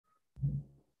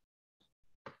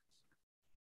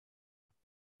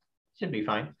Should be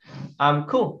fine.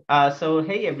 Cool. So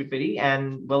hey everybody,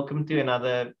 and welcome to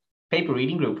another paper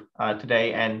reading group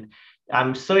today. And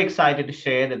I'm so excited to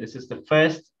share that this is the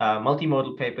first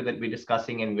multimodal paper that we're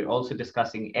discussing, and we're also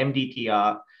discussing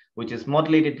MDTR, which is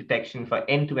modulated detection for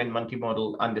end-to-end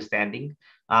multimodal understanding.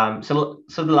 So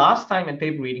the last time at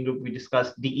paper reading group we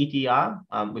discussed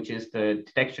DETR, which is the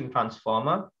detection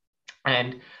transformer,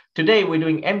 and today we're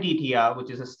doing MDETR,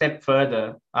 which is a step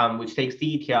further, which takes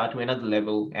DETR to another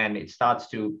level, and it starts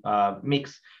to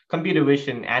mix computer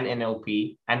vision and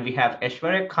NLP. And we have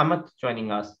Aishwarya Kamath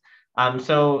joining us.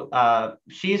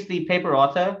 She's the paper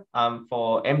author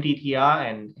for MDETR.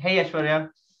 And hey, Aishwarya.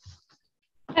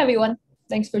 Hi, everyone.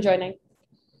 Thanks for joining.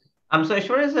 So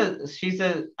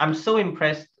Aishwarya I'm so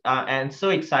impressed and so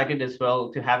excited as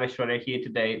well to have Aishwarya here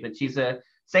today. That she's a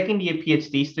second year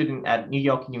PhD student at New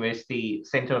York University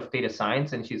Center of Data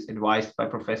Science, and she's advised by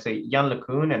Professor Yan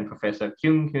LeCun and Professor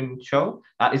Kyung Hyun Cho.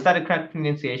 Is that a correct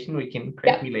pronunciation? We can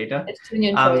correct me later. It's Kyung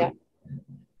Hyun Cho, yeah.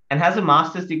 And has a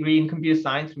master's degree in computer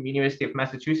science from University of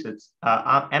Massachusetts,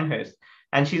 Amherst.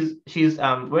 And she's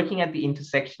working at the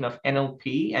intersection of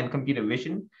NLP and computer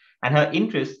vision. And her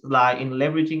interests lie in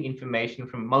leveraging information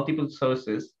from multiple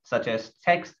sources, such as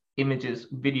text, images,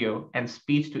 video, and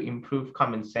speech to improve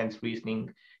common sense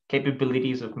reasoning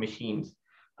capabilities of machines.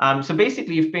 So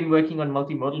basically, you've been working on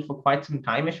multimodal for quite some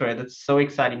time, Aishwarya. That's so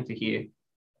exciting to hear.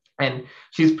 And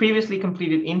she's previously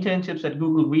completed internships at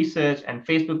Google Research and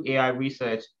Facebook AI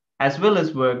Research, as well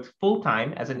as worked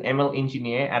full-time as an ML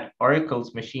engineer at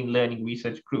Oracle's Machine Learning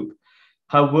Research Group.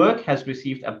 Her work has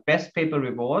received a Best Paper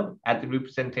Reward at the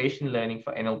Representation Learning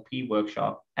for NLP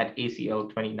workshop at ACL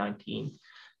 2019.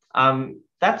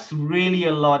 That's really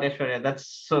a lot, Aishwarya. That's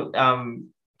so.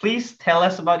 Please tell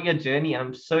us about your journey.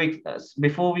 I'm so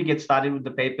before we get started with the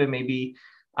paper, maybe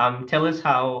tell us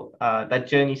how that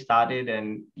journey started,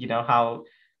 and how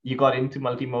you got into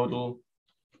multimodal.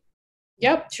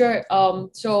 Yep, sure.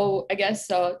 So I guess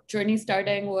journey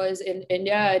starting was in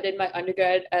India. I did my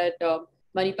undergrad at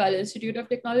Manipal Institute of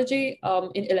Technology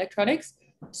in electronics.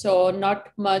 So not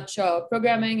much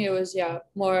programming. It was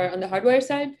more on the hardware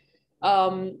side.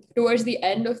 Towards the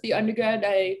end of the undergrad,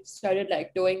 I started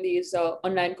doing these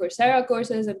online Coursera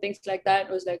courses and things like that.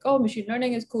 It was like, oh, machine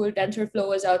learning is cool. TensorFlow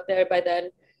was out there by then.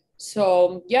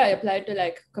 So I applied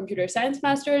to computer science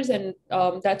masters, and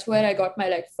that's where I got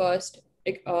my first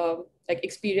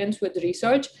experience with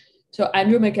research. So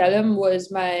Andrew McCallum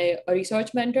was my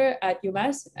research mentor at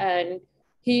UMass, and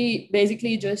he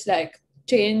basically just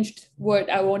changed what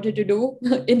I wanted to do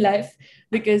in life,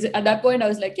 because at that point I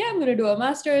was like, I'm going to do a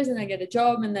master's and I get a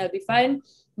job and that'll be fine.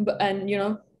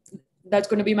 And that's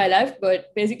going to be my life.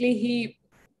 But basically he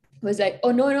was like,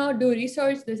 oh, no, do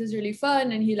research. This is really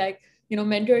fun. And he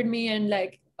mentored me and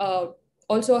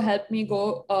also helped me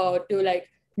go to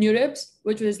NeurIPS,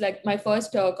 which was my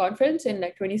first conference in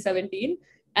 2017,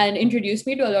 and introduced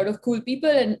me to a lot of cool people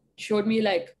and showed me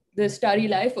the starry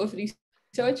life of research.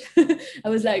 I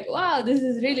was like, wow, this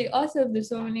is really awesome. There's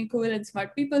so many cool and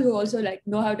smart people who also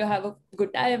know how to have a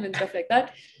good time and stuff like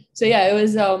that. So it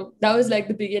was that was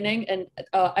the beginning. And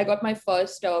I got my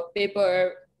first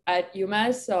paper at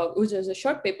UMass, which was a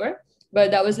short paper,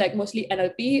 but that was mostly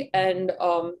NLP and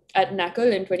at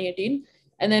NACL in 2018.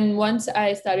 And then once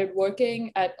I started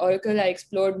working at Oracle, I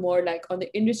explored more on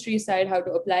the industry side, how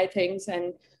to apply things.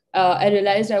 And I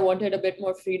realized I wanted a bit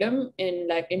more freedom in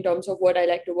terms of what I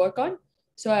like to work on.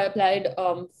 So I applied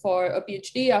for a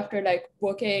PhD after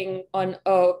working on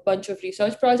a bunch of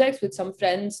research projects with some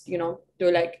friends,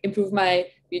 to improve my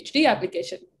PhD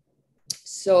application.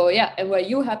 So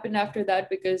NYU happened after that,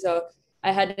 because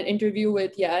I had an interview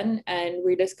with Yan, and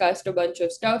we discussed a bunch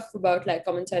of stuff about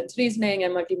common sense reasoning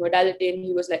and multimodality. And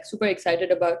he was super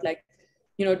excited about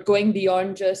going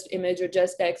beyond just image or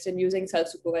just text and using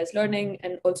self-supervised learning,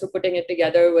 and also putting it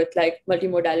together with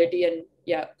multimodality and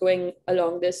going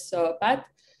along this path.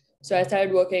 So I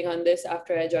started working on this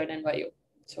after I joined NYU.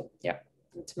 So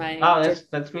it's my. Oh,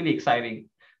 that's really exciting.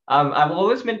 I've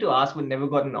always meant to ask, but never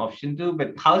got an option to.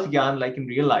 But how's Yan in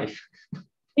real life?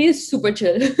 He's super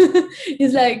chill.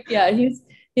 He's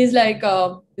he's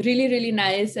really, really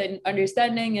nice and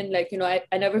understanding. And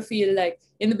I never feel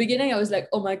in the beginning, I was like,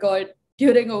 oh my God,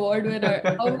 Turing Award winner,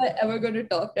 how am I ever going to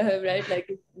talk to him, right?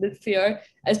 The fear,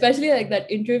 especially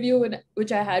that interview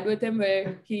which I had with him,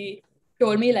 where he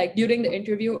told me during the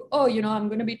interview, oh, I'm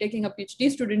going to be taking a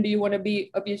PhD student. Do you want to be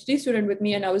a PhD student with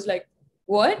me? And I was like,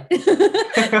 what? Did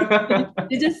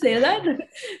you just say that?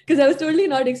 Because I was totally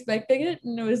not expecting it,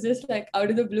 and it was just out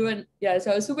of the blue. And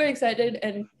so I was super excited.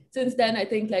 And since then, I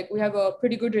think we have a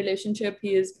pretty good relationship.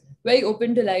 He is very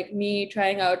open to me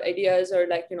trying out ideas, or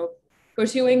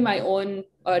pursuing my own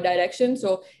direction.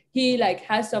 So he like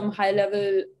has some high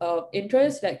level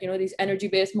interest, like, these energy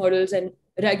based models and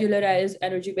regularized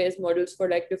energy based models for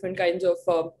like different kinds of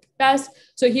tasks.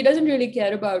 So he doesn't really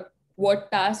care about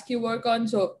what task you work on.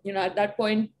 So, at that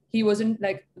point, he wasn't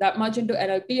like that much into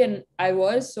NLP and I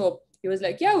was. So he was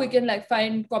like, yeah, we can like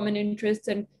find common interests.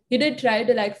 And he did try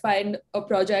to like find a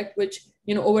project which,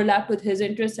 overlapped with his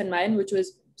interests and mine, which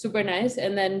was super nice.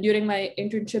 And then during my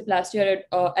internship last year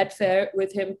at FAIR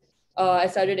with him, I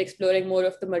started exploring more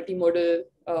of the multimodal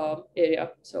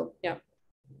area. So yeah.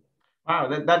 Wow,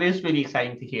 that is really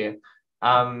exciting to hear.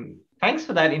 Thanks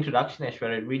for that introduction,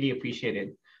 Aishwarya. I really appreciate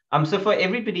it. So for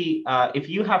everybody, if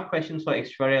you have questions for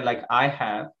Aishwarya like I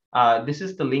have, this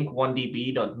is the link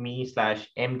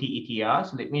 1db.me/MDETR.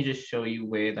 So let me just show you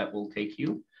where that will take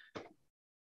you.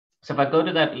 So if I go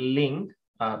to that link,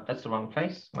 that's the wrong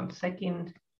place. 1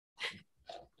 second.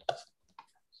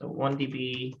 So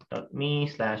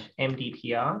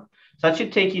 1db.me/MDTR. So that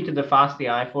should take you to the Fast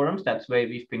AI forums. That's where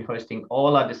we've been hosting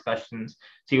all our discussions.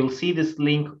 So you'll see this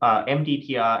link,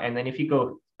 MDTR. And then if you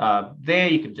go there,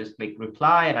 you can just click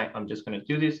reply. And I'm just going to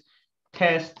do this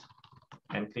test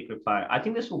and click reply. I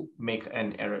think this will make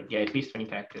an error. Yeah, at least 20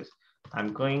 characters.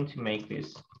 I'm going to make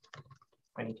this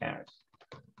 20 characters.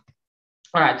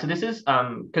 All right, so this is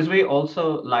because we're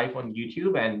also live on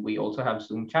YouTube and we also have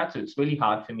Zoom chat, so it's really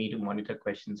hard for me to monitor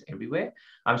questions everywhere.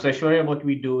 So Aishwarya, what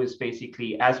we do is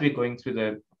basically, as we're going through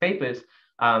the papers,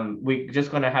 we're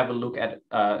just going to have a look at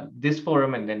this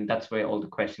forum, and then that's where all the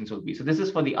questions will be. So this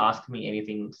is for the Ask Me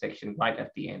Anything section right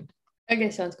at the end.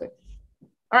 Okay, sounds good.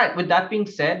 All right, with that being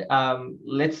said,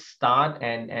 let's start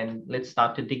and let's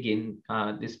start to dig in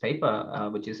this paper,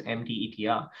 which is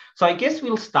MDETR. So I guess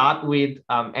we'll start with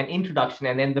an introduction.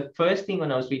 And then the first thing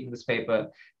when I was reading this paper,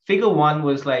 figure 1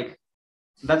 was like,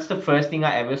 that's the first thing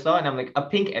I ever saw. And I'm like, a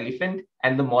pink elephant,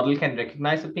 and the model can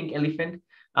recognize a pink elephant.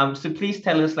 So please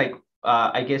tell us, like,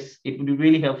 I guess it would be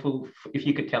really helpful if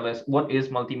you could tell us what is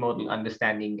multimodal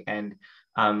understanding, and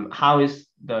how's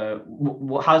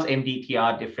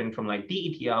MDTR different from like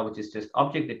DETR, which is just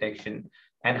object detection,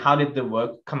 and how did the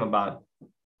work come about?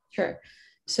 Sure.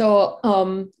 So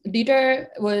DETR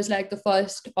was like the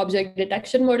first object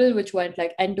detection model, which went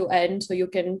like end to end. So you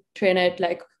can train it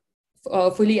like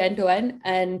fully end to end.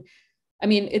 And I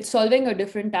mean, it's solving a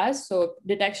different task. So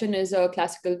detection is a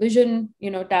classical vision,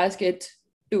 task. It's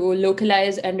to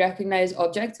localize and recognize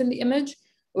objects in the image.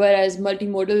 Whereas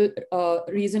multimodal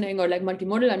reasoning or like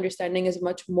multimodal understanding is a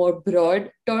much more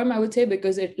broad term, I would say,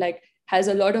 because it like has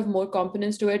a lot of more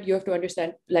components to it. You have to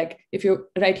understand, like, if you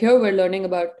right here, we're learning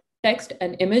about text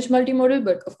and image multimodal,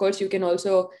 but of course you can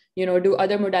also, do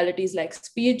other modalities like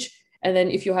speech. And then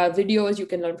if you have videos, you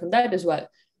can learn from that as well.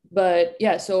 But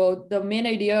yeah, so the main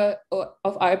idea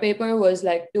of our paper was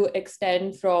like to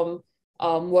extend from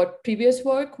what previous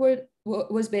work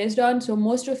was based on. So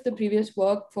most of the previous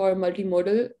work for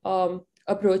multimodal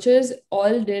approaches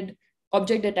all did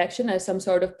object detection as some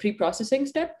sort of pre-processing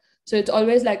step. So it's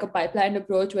always like a pipeline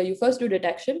approach where you first do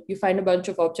detection, you find a bunch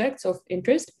of objects of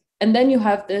interest, and then you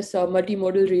have this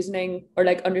multimodal reasoning or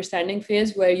like understanding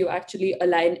phase where you actually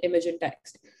align image and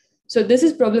text. So this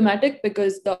is problematic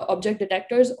because the object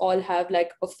detectors all have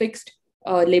like a fixed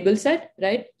label set,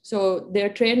 right? So they're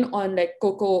trained on like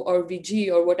COCO or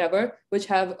VG or whatever, which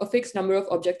have a fixed number of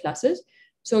object classes.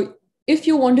 So if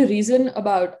you want to reason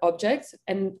about objects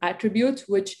and attributes,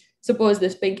 which suppose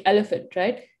this pink elephant,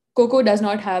 right? COCO does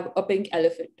not have a pink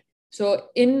elephant. So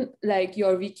in like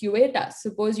your VQA task,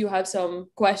 suppose you have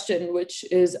some question which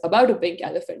is about a pink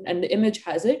elephant and the image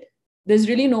has it, there's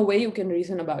really no way you can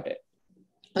reason about it.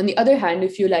 On the other hand,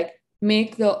 if you like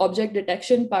make the object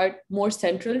detection part more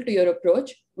central to your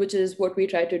approach, which is what we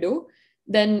try to do,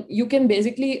 then you can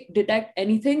basically detect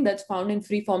anything that's found in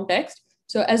free-form text.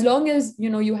 So as long as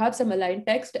you have some aligned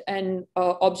text and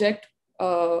object,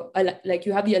 like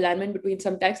you have the alignment between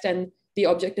some text and the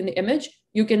object in the image,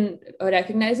 you can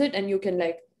recognize it and you can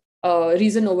like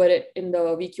reason over it in the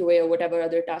VQA or whatever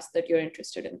other task that you're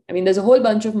interested in. I mean, there's a whole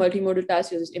bunch of multimodal tasks.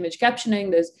 There's image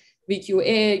captioning, there's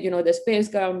VQA, there's phase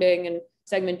grounding and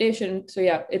segmentation. So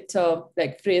yeah, it's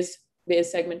like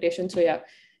phrase-based segmentation. So yeah,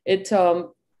 it's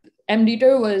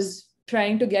MDETR was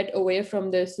trying to get away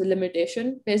from this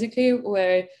limitation, basically,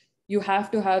 where you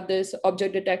have to have this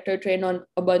object detector trained on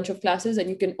a bunch of classes and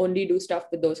you can only do stuff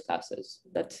with those classes.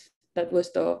 That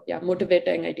was the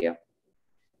motivating idea.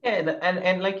 Yeah,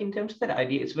 and like in terms of that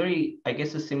idea, it's very, I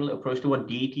guess, a similar approach to what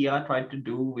DETR tried to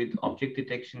do with object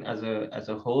detection as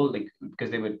a whole, like because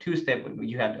they were two-step.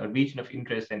 You had a region of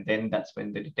interest, and then that's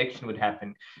when the detection would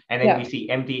happen. And then we Yeah. see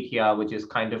MDETR, which is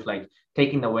kind of like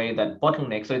taking away that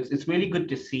bottleneck. So it's really good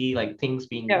to see like things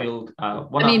being Yeah. built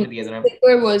one I after mean, the other. this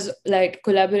paper was like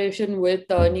collaboration with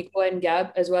Nico and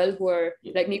Gab as well, who are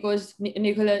Yeah. like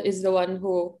Nicola is the one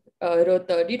who wrote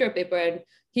the DETR paper, and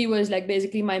he was like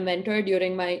basically my mentor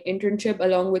during my internship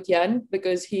along with Jan,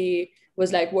 because he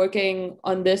was like working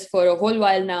on this for a whole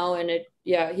while now, and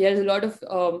he has a lot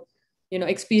of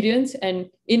experience. And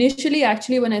initially,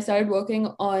 actually, when I started working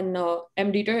on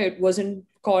MDETR, it wasn't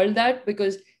called that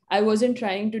because I wasn't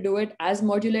trying to do it as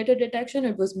modulated detection.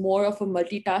 It was more of a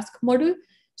multitask model.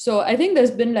 So I think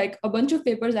there's been like a bunch of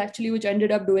papers actually which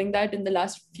ended up doing that in the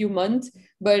last few months.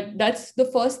 But that's the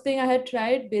first thing I had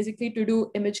tried, basically to do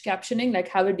image captioning, like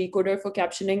have a decoder for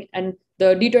captioning and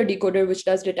the DETR decoder which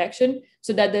does detection,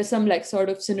 so that there's some like sort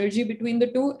of synergy between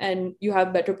the two and you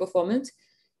have better performance.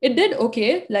 It did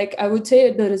okay. Like I would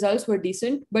say the results were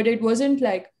decent, but it wasn't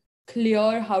like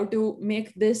clear how to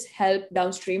make this help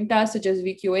downstream tasks such as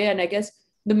VQA. And I guess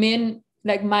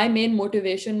my main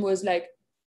motivation was like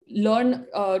learn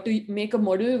to make a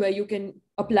model where you can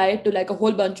apply it to like a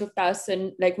whole bunch of tasks,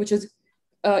 and like which is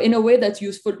in a way that's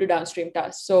useful to downstream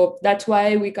tasks. So that's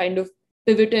why we kind of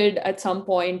pivoted at some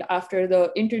point after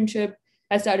the internship.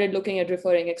 I started looking at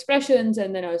referring expressions,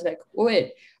 and then I was like, oh,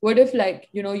 wait, what if like,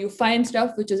 you find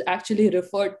stuff which is actually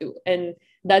referred to? And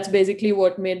that's basically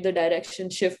what made the direction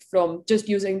shift from just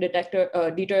using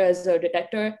DETR as a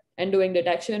detector and doing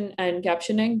detection and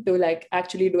captioning to like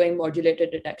actually doing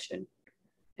modulated detection.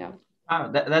 Yeah.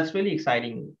 That's really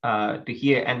exciting to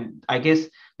hear. And I guess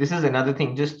this is another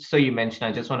thing, just so you mentioned,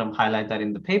 I just want to highlight that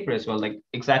in the paper as well, like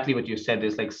exactly what you said,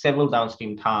 there's like several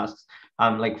downstream tasks,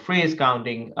 like phrase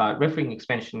counting, referring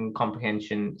expansion,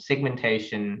 comprehension,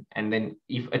 segmentation, and then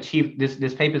you've achieved,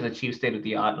 this paper's achieved state of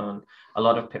the art on a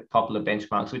lot of popular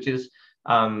benchmarks, which is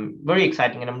very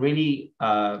exciting. And I'm really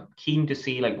keen to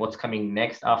see like what's coming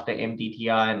next after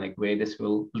MDTR and like where this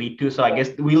will lead to. So I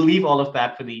guess we'll leave all of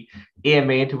that for the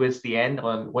AMA towards the end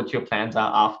on what your plans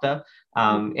are after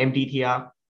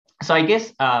MDTR. So I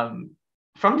guess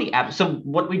from the app, so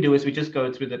what we do is we just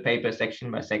go through the paper section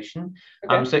by section.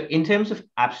 Okay. So in terms of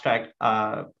abstract,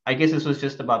 I guess this was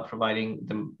just about providing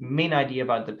the main idea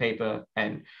about the paper.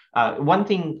 And one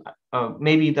thing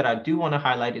maybe that I do want to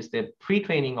highlight is the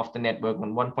pre-training of the network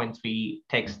on 1.3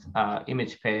 text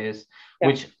image pairs,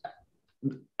 which,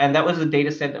 and that was a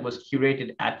data set that was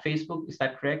curated at Facebook. Is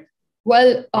that correct?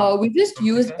 Well, we just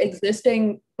used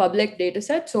existing public data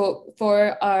sets. So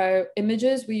for our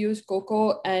images, we use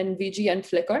Coco and VG and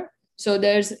Flickr. So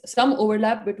there's some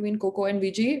overlap between Coco and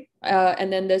VG.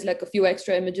 And then there's like a few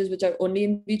extra images which are only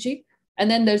in VG. And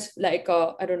then there's like,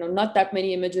 I don't know, not that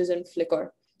many images in Flickr.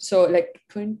 So like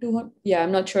 2200, yeah,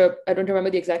 I'm not sure. I don't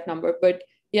remember the exact number, but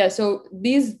yeah, so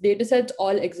these data sets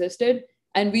all existed.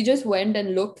 And we just went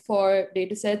and looked for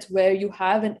data sets where you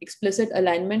have an explicit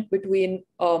alignment between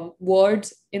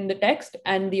words in the text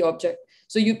and the object.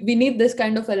 So we need this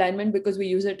kind of alignment because we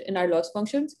use it in our loss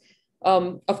functions.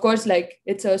 Of course, like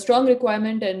it's a strong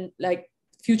requirement, and like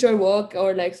future work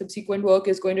or like subsequent work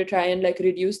is going to try and like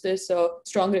reduce this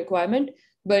strong requirement.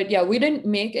 But yeah, we didn't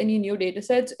make any new data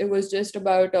sets. It was just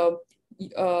about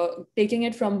taking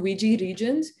it from VG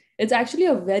regions. It's actually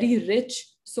a very rich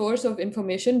source of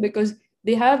information because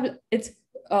it's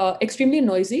extremely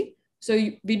noisy. So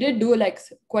we did do like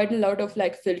quite a lot of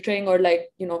like filtering or like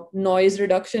noise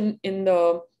reduction in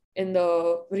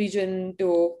the region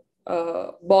to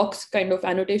box kind of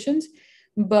annotations.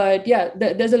 But yeah,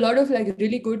 there's a lot of like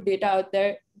really good data out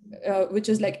there, which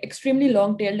is like extremely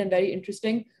long tailed and very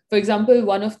interesting. For example,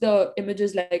 one of the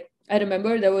images, like I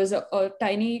remember there was a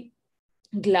tiny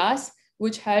glass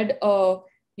which had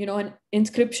an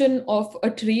inscription of a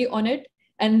tree on it,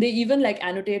 and they even like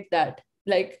annotate that.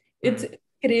 Like it's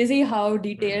crazy how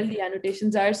detailed the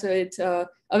annotations are. So it's a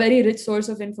very rich source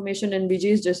of information, and VG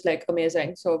is just like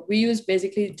amazing. So we use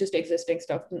basically just existing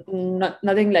stuff,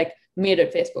 nothing like made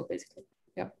at Facebook basically.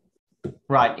 Yeah.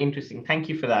 Right, interesting. Thank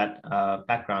you for that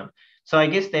background. So I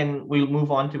guess then we'll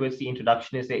move on towards the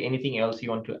introduction. Is there anything else you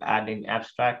want to add in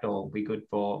abstract, or we good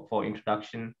for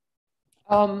introduction?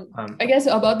 I guess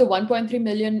about the 1.3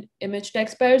 million image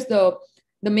text pairs, the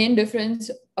main difference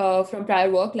from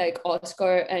prior work like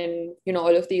Oscar and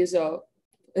all of these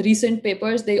recent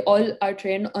papers, they all are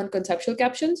trained on conceptual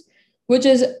captions, which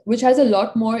has a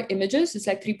lot more images. It's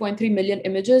like 3.3 million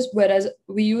images, whereas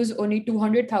we use only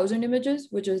 200,000 images,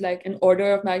 which is like an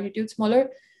order of magnitude smaller.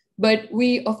 But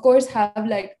we, of course, have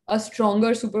like a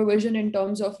stronger supervision in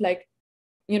terms of like,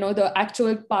 the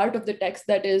actual part of the text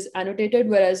that is annotated,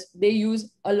 whereas they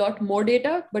use a lot more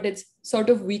data, but it's sort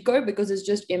of weaker because it's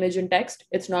just image and text.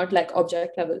 It's not like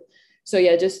object level. So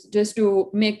yeah, just to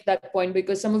make that point,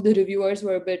 because some of the reviewers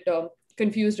were a bit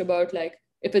confused about like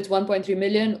if it's 1.3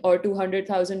 million or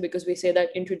 200,000, because we say that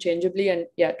interchangeably. And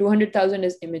yeah, 200,000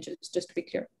 is images, just to be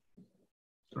clear.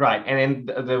 Right, and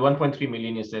then the 1.3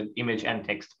 million is the image and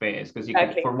text pairs, because you could,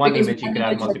 Exactly. for one Because image, you one could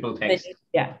have image has multiple text.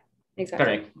 yeah, exactly.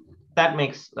 Correct. That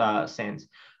makes sense.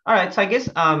 All right, so I guess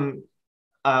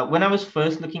when I was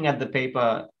first looking at the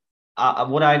paper,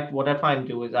 what I try and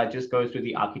do is I just go through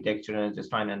the architecture and just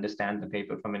try and understand the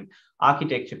paper from an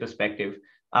architecture perspective.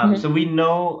 So we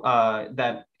know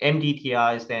that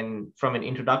MDTR is then, from an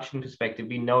introduction perspective,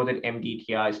 we know that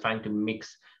MDTR is trying to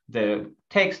mix the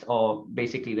text, or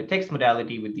basically the text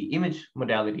modality, with the image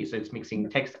modality. So it's mixing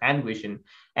text and vision.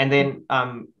 And then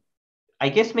I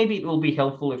guess maybe it will be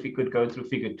helpful if we could go through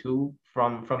figure 2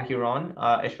 from here on,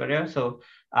 Aishwarya. So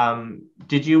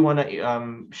did you want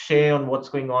to share on what's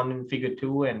going on in figure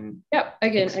 2 and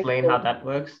explain how that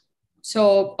works?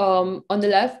 So on the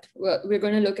left, we're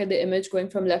going to look at the image going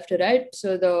from left to right.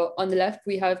 So on the left,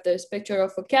 we have this picture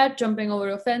of a cat jumping over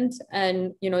a fence,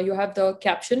 and you have the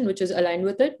caption, which is aligned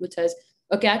with it, which says,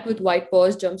 "A cat with white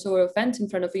paws jumps over a fence in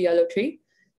front of a yellow tree."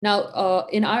 Now,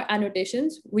 in our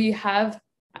annotations, we have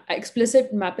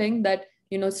explicit mapping that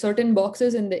certain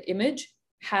boxes in the image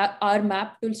are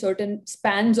mapped to certain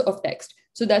spans of text.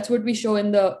 So that's what we show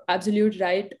in the absolute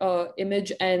right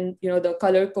image, and the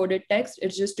color coded text.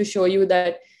 It's just to show you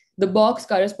that the box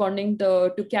corresponding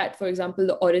to cat, for example,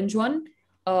 the orange one,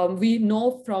 we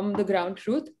know from the ground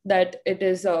truth that it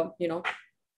is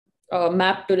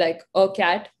mapped to like a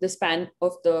cat, the span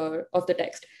of the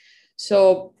text.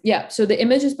 So yeah, so the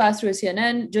image is passed through a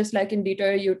CNN. Just like in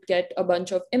DETR, you'd get a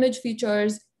bunch of image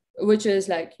features, which is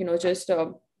like just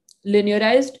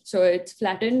linearized. So it's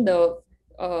flattened. The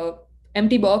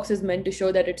empty box is meant to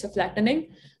show that it's a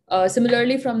flattening.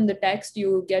 Similarly, from the text,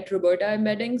 you get Roberta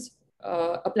embeddings,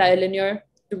 apply a linear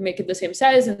to make it the same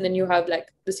size, and then you have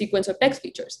like the sequence of text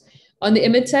features. On the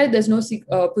image side, there's no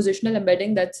positional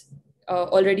embedding that's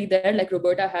already there. Like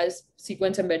Roberta has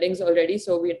sequence embeddings already,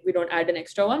 so we don't add an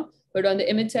extra one. But on the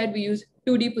image side, we use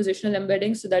 2D positional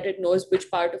embeddings so that it knows which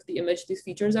part of the image these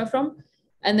features are from.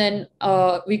 And then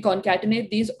we concatenate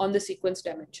these on the sequence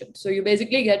dimension. So you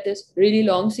basically get this really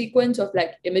long sequence of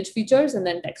like image features and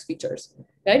then text features,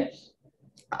 right?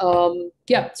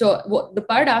 Yeah, so the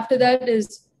part after that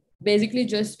is basically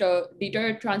just a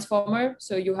DETR transformer.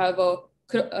 So you have a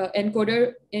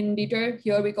encoder in DETR.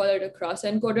 Here we call it a cross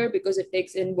encoder because it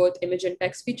takes in both image and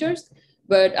text features.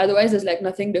 But otherwise, there's like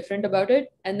nothing different about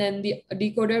it. And then the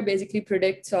decoder basically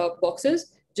predicts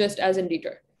boxes, just as in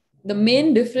DETR. The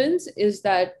main difference is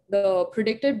that the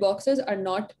predicted boxes are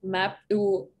not mapped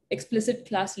to explicit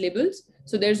class labels.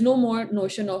 So there's no more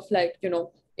notion of like,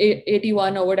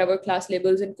 81 or whatever class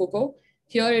labels in COCO.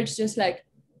 Here it's just like,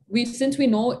 since we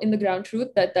know in the ground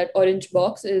truth that that orange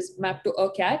box is mapped to a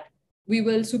cat, we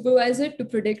will supervise it to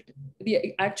predict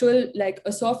the actual, like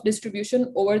a soft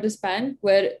distribution over the span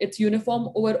where it's uniform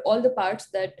over all the parts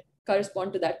that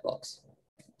correspond to that box.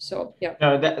 So yeah.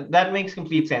 No, that makes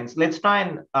complete sense. Let's try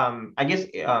and I guess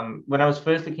when I was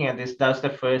first looking at this, that's the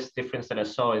first difference that I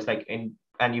saw is like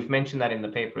and you've mentioned that in the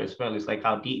paper as well, is like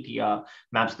how DETR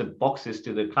maps the boxes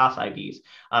to the class IDs.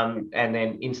 And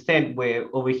then instead, we're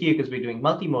over here, because we're doing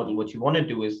multimodal, what you want to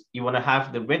do is you want to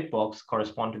have the red box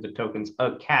correspond to the tokens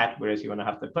a cat, whereas you want to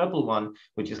have the purple one,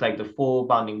 which is like the 4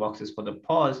 bounding boxes for the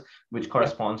paws, which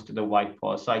corresponds to the white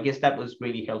paws. So I guess that was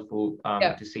really helpful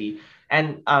to see.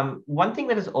 And one thing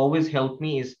that has always helped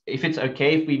me is, if it's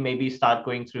okay, if we maybe start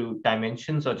going through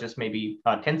dimensions or just maybe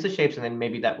tensor shapes, and then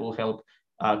maybe that will help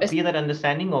clear that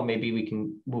understanding, or maybe we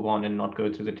can move on and not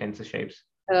go through the tensor shapes.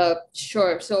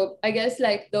 Sure. So I guess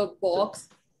like the box,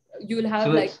 you will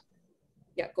have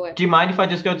yeah, go ahead. Do you mind if I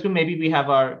just go through? Maybe we have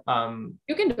our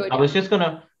you can do it. I was just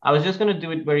gonna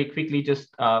do it very quickly, just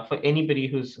for anybody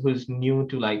who's new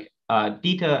to like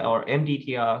DETR or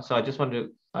MDTR. So I just want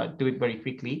to do it very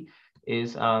quickly.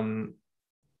 Is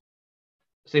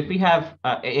so if we have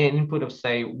an input of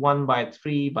say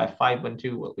 1/3 by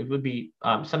 512, it would be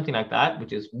something like that,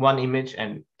 which is 1 image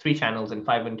and 3 channels, and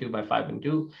 512 by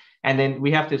 512. And then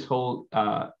we have this whole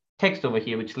text over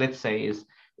here, which let's say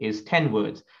is 10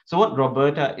 words. So what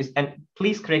Roberta is, and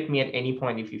please correct me at any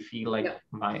point if you feel like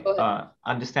my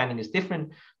understanding is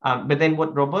different. But then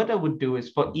what Roberta would do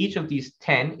is, for each of these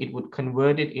 10, it would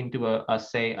convert it into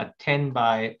say a 10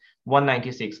 by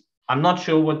 196. I'm not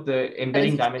sure what the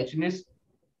embedding dimension is.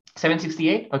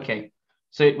 768? Okay.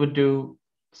 So it would do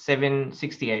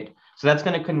 768. So that's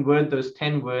going to convert those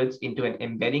 10 words into an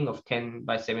embedding of 10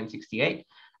 by 768.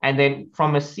 And then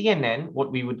from a CNN,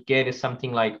 what we would get is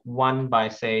something like 1 by,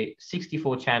 say,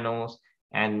 64 channels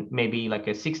and maybe like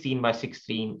a 16 by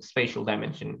 16 spatial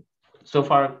dimension. So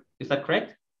far, is that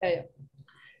correct? Yeah.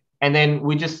 And then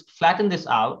we just flatten this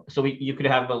out. So you could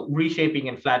have a reshaping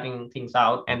and flattening things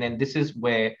out. And then this is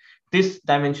where this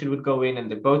dimension would go in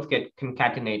and they both get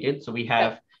concatenated. So we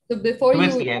have, so before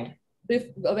towards you, the end,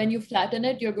 when you flatten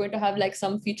it, you're going to have like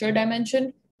some feature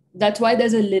dimension. That's why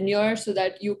there's a linear, so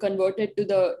that you convert it to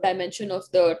the dimension of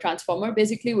the transformer,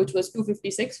 basically, which was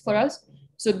 256 for us.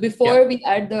 So before we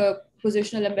add the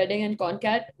positional embedding and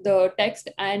concat, the text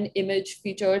and image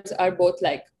features are both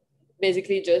like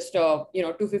basically just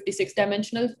 256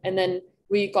 dimensional, and then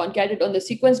we concat it on the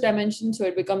sequence dimension, so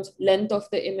it becomes length of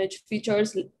the image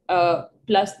features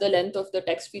plus the length of the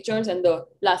text features, and the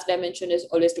last dimension is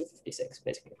always 256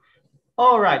 basically.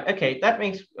 All right. Okay, that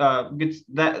makes good.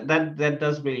 That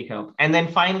does really help. And then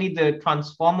finally, the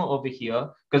transformer over here,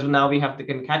 because now we have the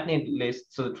concatenated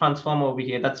list. So the transformer over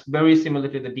here, that's very similar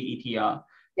to the DETR,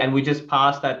 and we just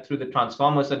pass that through the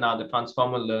transformer. So now the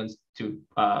transformer learns to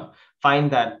find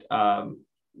that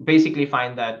basically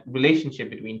find that relationship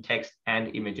between text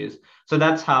and images. So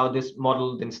that's how this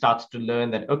model then starts to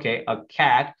learn that, okay, a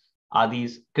cat are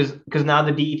these, because now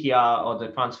the DETR or the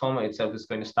transformer itself is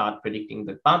going to start predicting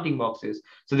the bounding boxes.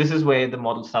 So this is where the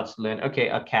model starts to learn, okay,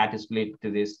 a cat is related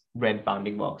to this red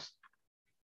bounding box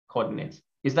coordinates.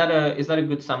 Is that a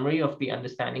good summary of the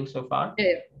understanding so far?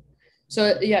 Yeah.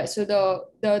 So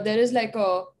there is like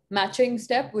a matching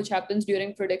step which happens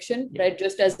during prediction, right?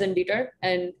 Just as in DETR.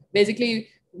 And basically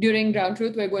during ground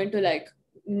truth, we're going to like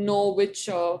know which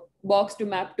box to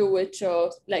map to which,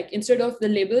 like instead of the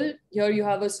label, here you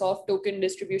have a soft token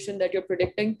distribution that you're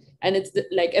predicting, and it's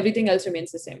like everything else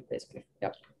remains the same basically. Yeah.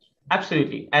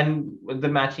 Absolutely. And the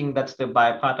matching, that's the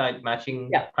bipartite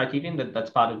matching criterion,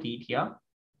 that's part of DETR.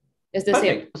 It's the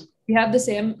same. We have the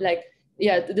same, like,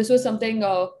 this was something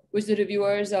which the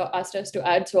reviewers asked us to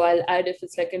add. So I'll add if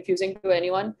it's like confusing to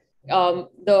anyone.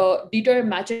 The DETR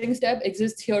matching step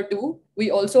exists here too.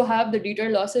 We also have the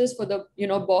DETR losses for the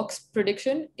box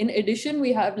prediction. In addition,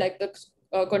 we have like the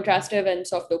contrastive and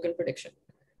soft token prediction.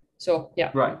 So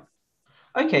yeah. Right.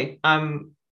 Okay.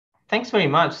 Thanks very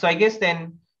much. So I guess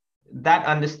then that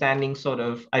understanding sort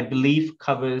of, I believe,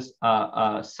 covers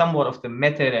somewhat of the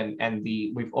method and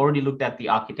we've already looked at the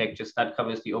architecture. So that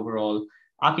covers the overall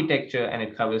architecture, and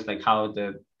it covers like how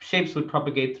the shapes would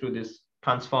propagate through this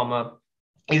transformer.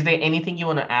 Is there anything you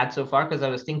want to add so far? Because I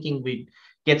was thinking we'd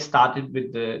get started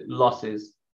with the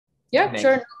losses. Yeah, next.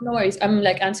 Sure. No worries. I'm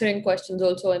like answering questions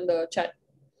also in the chat.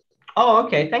 Oh,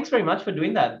 okay. Thanks very much for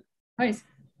doing that. Nice.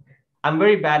 I'm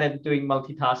very bad at doing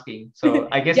multitasking. So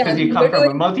I guess because you come from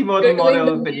a multimodal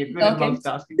model, then you're good at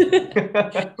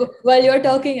multitasking. While you're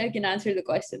talking, I can answer the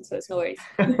question, so it's no worries.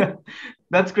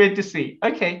 That's great to see.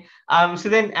 Okay. So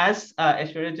then, as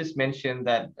Aishwarya just mentioned,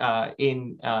 that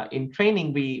in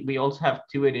training, we also have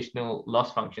 2 additional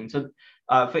loss functions. So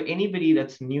for anybody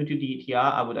that's new to DETR,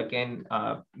 I would again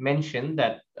mention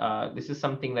that this is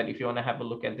something that if you want to have a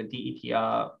look at the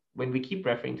DETR, when we keep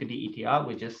referring to DETR,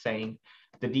 we're just saying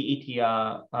the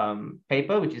DETR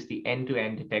paper, which is the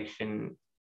end-to-end detection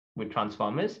with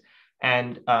transformers.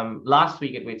 And last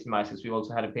week at Weights and Biases, we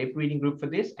also had a paper reading group for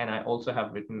this. And I also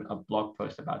have written a blog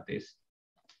post about this,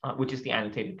 which is the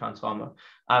annotated transformer.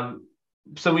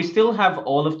 So we still have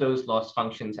all of those loss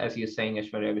functions, as you're saying,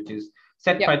 Aishwarya, which is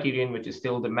set criterion, which is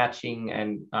still the matching,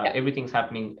 and everything's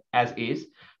happening as is.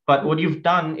 But what you've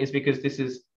done is, because this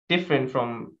is different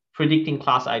from predicting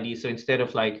class ID. So instead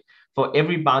of like for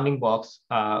every bounding box,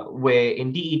 where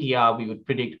in DETR we would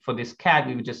predict for this cat,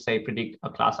 we would just say predict a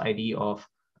class ID of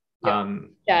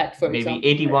cat, for maybe example.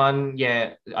 81.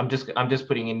 Yeah, I'm just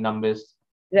putting in numbers.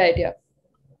 Right.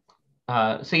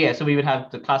 Yeah. So we would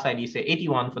have the class ID say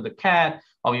 81 for the cat,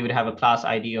 or we would have a class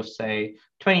ID of say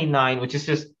 29, which is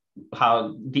just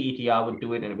how DETR would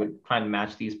do it, and it would try and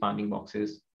match these bounding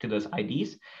boxes to those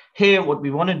IDs. Here, what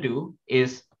we want to do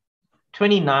is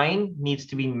 29 needs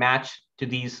to be matched to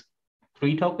these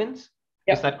 3 tokens.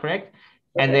 Is that correct?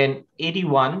 Okay. And then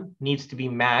 81 needs to be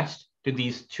matched to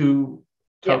these 2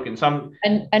 tokens. So I'm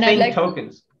and saying I'd like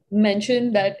tokens.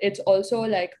 Mention that it's also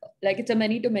like it's a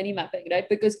many-to-many mapping, right?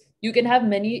 Because you can have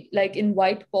many, like in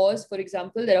white pause, for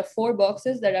example, there are 4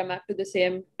 boxes that are mapped to the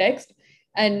same text.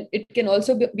 And it can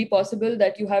also be possible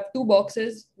that you have 2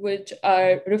 boxes which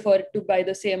are referred to by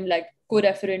the same like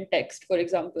co-referent text, for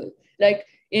example. Like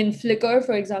in Flickr,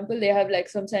 for example, they have like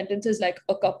some sentences like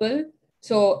a couple.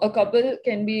 So a couple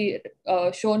can be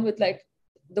shown with like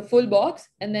the full box,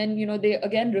 and then, they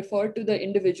again refer to the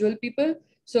individual people.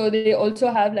 So they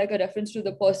also have like a reference to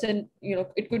the person,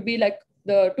 it could be like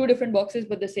the two different boxes,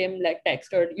 but the same like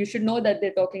text, or you should know that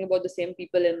they're talking about the same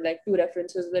people in like two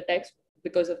references of the text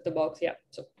because of the box. Yeah.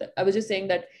 So I was just saying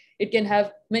that it can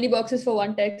have many boxes for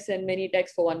one text and many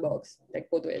texts for one box, like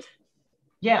both ways.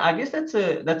 Yeah, I guess that's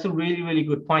a really, really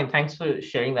good point. Thanks for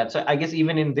sharing that. So I guess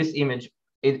even in this image,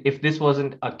 if this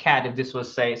wasn't a cat, if this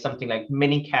was, say, something like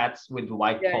many cats with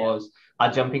white paws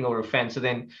are jumping over a fence, so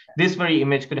then this very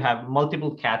image could have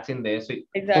multiple cats in there. So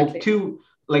Exactly. for two,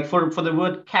 like for the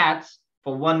word cats,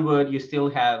 for one word, you still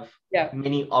have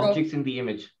many objects in the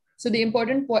image. So the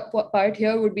important part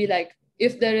here would be like,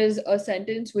 if there is a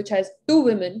sentence which has two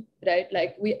women, right?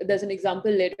 Like there's an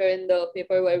example later in the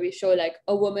paper where we show like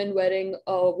a woman wearing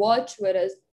a watch,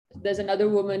 whereas there's another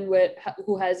woman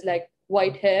who has like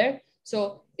white hair.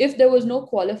 So if there was no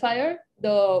qualifier,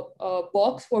 the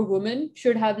box for women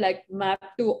should have like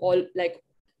mapped to all, like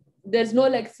there's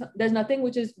nothing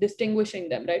which is distinguishing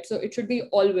them, right? So it should be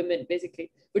all women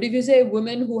basically. But if you say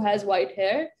women who has white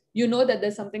hair, you know that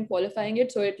there's something qualifying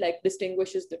it, so it like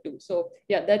distinguishes the two. So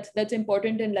yeah, that's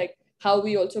important in like how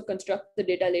we also construct the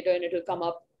data later, and it will come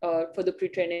up for the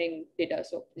pre-training data.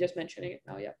 So just mentioning it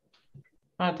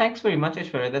now. Thanks very much,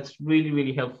 Aishwarya. That's really,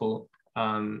 really helpful.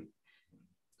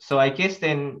 So I guess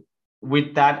then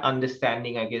with that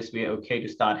understanding, I guess we're okay to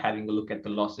start having a look at the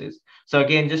losses. So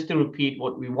again, just to repeat,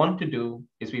 what we want to do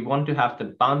is we want to have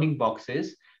the bounding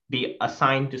boxes be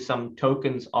assigned to some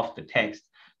tokens of the text.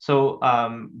 So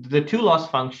the two loss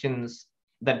functions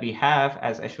that we have,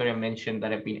 as Aishwarya mentioned,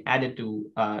 that have been added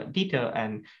to DETR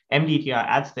and MDETR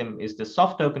adds them, is the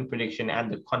soft token prediction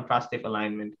and the contrastive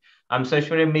alignment. So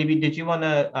Aishwarya, maybe did you want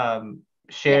to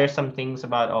share some things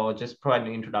about, or just provide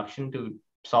an introduction to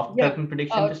soft token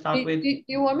prediction to start with? Do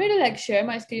you want me to like share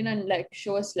my screen and like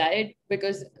show a slide,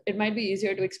 because it might be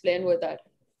easier to explain with that?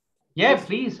 Yeah,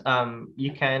 please.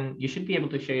 You should be able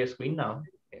to share your screen now.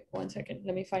 Okay, 1 second.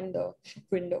 Let me find the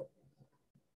window.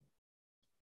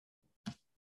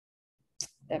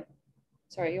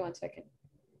 Sorry, 1 second.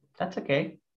 That's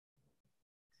okay.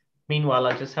 Meanwhile,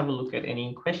 I'll just have a look at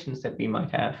any questions that we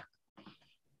might have.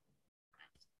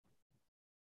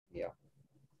 Yeah.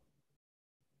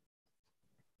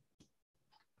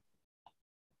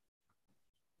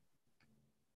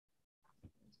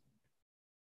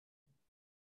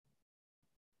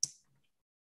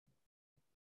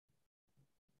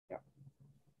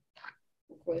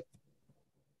 Cool.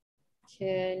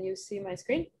 Can you see my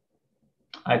screen?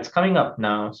 It's coming up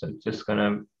now, so just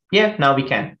gonna, yeah, now we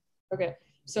can. Okay,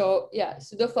 so yeah,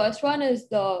 so the first one is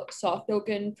the soft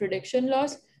token prediction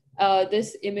loss.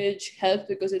 This image helps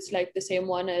because it's like the same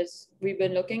one as we've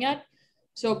been looking at.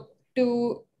 So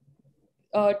to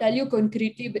tell you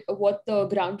concretely what the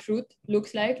ground truth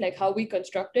looks like how we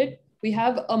construct it, we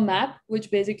have a map which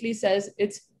basically says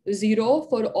it's 0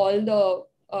 for all the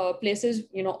places,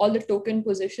 all the token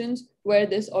positions where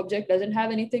this object doesn't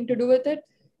have anything to do with it.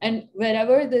 And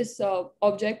wherever this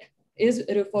object is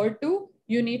referred to,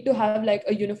 you need to have like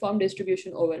a uniform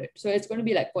distribution over it. So it's going to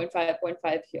be like 0.5,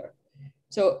 0.5 here.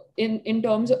 So in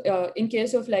terms of, in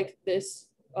case of like this,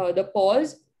 the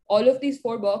pause, all of these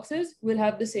 4 boxes will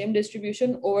have the same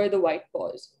distribution over the white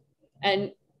pause.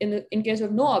 And in case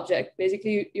of no object,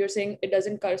 basically you're saying it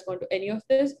doesn't correspond to any of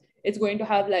this. It's going to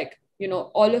have like,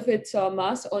 all of its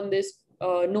mass on this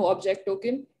no object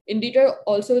token. In DETR,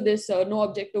 also this no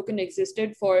object token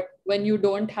existed for when you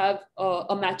don't have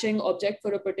a matching object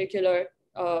for a particular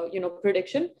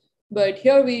prediction. But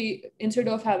here instead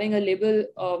of having a label,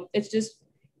 it's just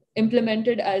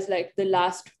implemented as like the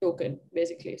last token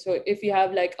basically. So if you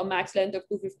have like a max length of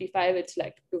 255, it's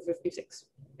like 256,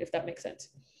 if that makes sense.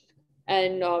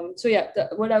 And so yeah,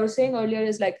 what I was saying earlier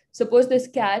is like, suppose this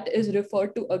cat is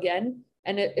referred to again,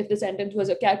 and if the sentence was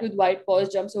a cat with white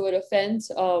paws jumps over a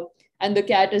fence, and the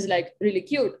cat is like really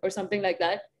cute or something like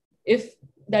that, if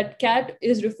that cat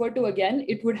is referred to again,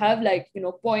 it would have like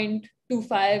 0.25,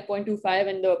 0.25,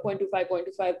 and the 0.25,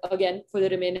 0.25 again for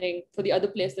the other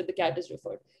place that the cat is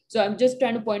referred. So I'm just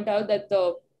trying to point out that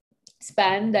the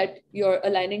span that you're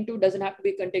aligning to doesn't have to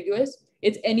be contiguous.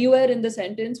 It's anywhere in the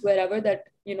sentence, wherever that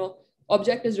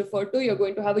object is referred to, you're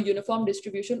going to have a uniform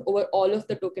distribution over all of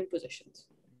the token positions.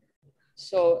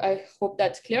 So I hope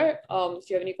that's clear. If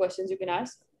you have any questions, you can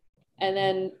ask. And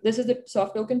then this is the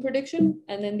soft token prediction.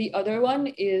 And then the other one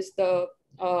is the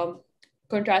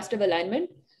contrastive alignment.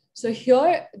 So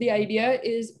here, the idea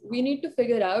is we need to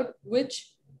figure out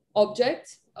which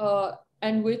objects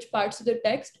and which parts of the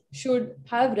text should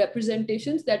have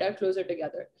representations that are closer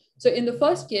together. So in the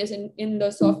first case, in the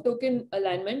soft token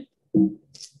alignment,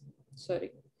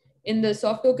 in the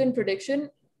soft token prediction,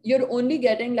 you're only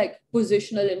getting like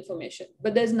positional information,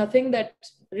 but there's nothing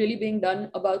that's really being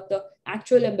done about the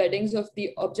actual embeddings of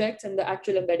the objects and the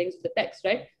actual embeddings of the text,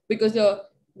 right? Because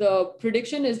the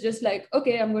prediction is just like,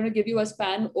 okay, I'm going to give you a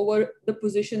span over the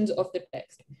positions of the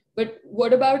text. But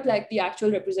what about like the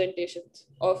actual representations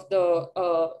of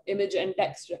the image and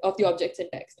text, of the objects and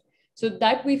text? So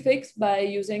that we fix by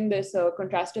using this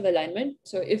contrastive alignment.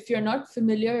 So if you're not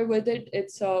familiar with it,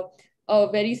 it's a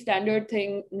very standard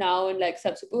thing now in like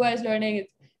self-supervised learning.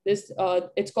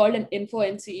 It's called an info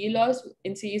NCE loss.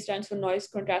 NCE stands for noise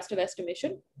contrastive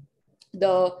estimation.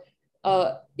 The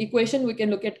equation we can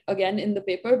look at again in the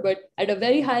paper, but at a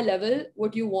very high level,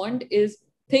 what you want is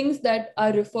things that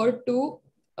are referred to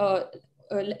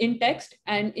in text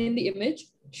and in the image,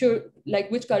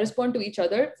 which correspond to each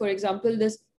other. For example,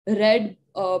 this red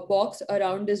box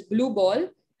around this blue ball,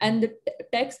 and the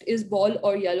text is ball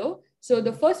or yellow. So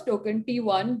the first token,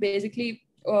 T1, basically,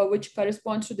 which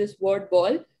corresponds to this word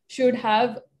ball, should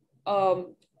have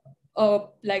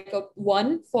like a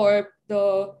 1 for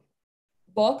the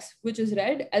box, which is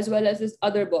red, as well as this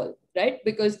other ball, right?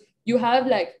 Because you have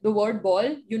like the word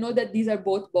ball, you know that these are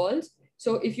both balls.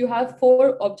 So if you have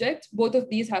 4 objects, both of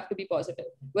these have to be positive,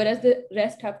 whereas the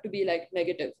rest have to be like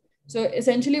negative. So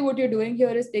essentially what you're doing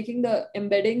here is taking the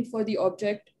embedding for the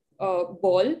object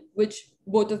ball, which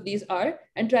both of these are,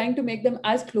 and trying to make them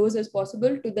as close as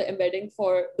possible to the embedding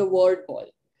for the word ball.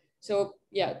 So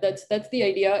yeah, that's the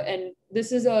idea. And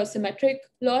this is a symmetric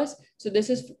loss. So this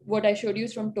is what I showed you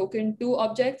from token to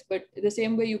objects, but the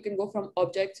same way you can go from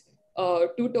objects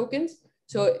to tokens.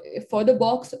 So for the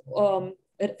box,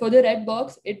 for the red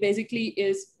box, it basically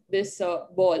is this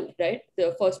ball, right?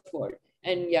 The first word.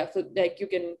 And yeah, so like you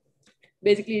can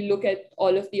basically look at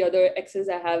all of the other X's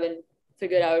I have and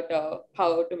figure out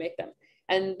how to make them.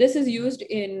 And this is used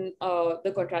in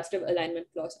the contrastive alignment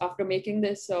loss. After making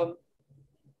this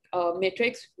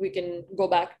matrix, we can go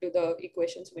back to the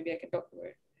equations. Maybe I can talk about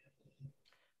it.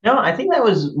 No, I think that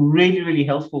was really, really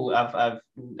helpful. That's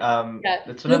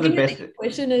one of the best. The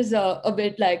equation is a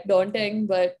bit like daunting,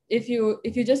 but if you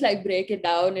just like break it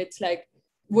down, it's like,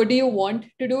 what do you want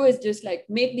to do is just like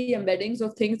make the embeddings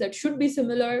of things that should be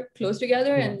similar close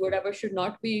together, and whatever should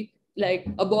not be, like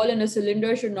a ball and a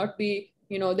cylinder should not be,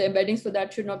 the embeddings for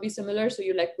that should not be similar. So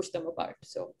you like push them apart.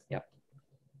 So yeah.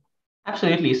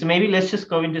 Absolutely. So maybe let's just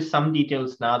go into some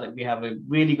details now that we have a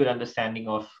really good understanding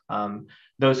of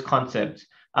those concepts.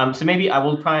 So maybe I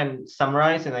will try and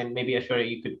summarize, and then maybe Aishwarya,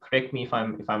 you could correct me if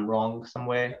I'm wrong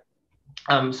somewhere.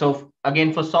 So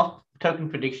again, for soft token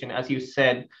prediction, as you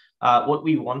said, what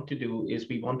we want to do is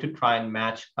we want to try and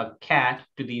match a cat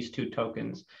to these 2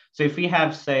 tokens. So if we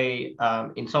have, say,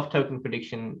 in soft token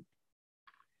prediction,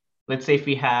 let's say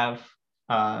we have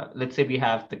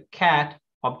the cat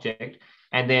object,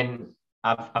 and then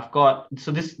I've got,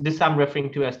 so this I'm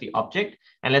referring to as the object,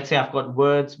 and let's say I've got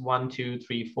words 1, 2,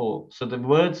 3, 4. So the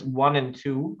words 1 and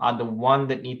 2 are the one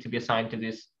that need to be assigned to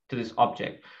this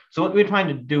object. So what we're trying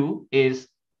to do is,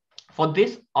 for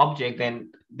this object,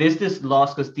 then there's this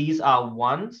loss because these are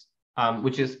ones,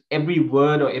 which is every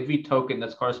word or every token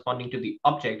that's corresponding to the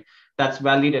object that's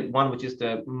valued at 1, which is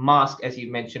the mask, as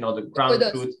you mentioned, or the ground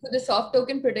truth. For the soft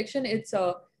token prediction, it's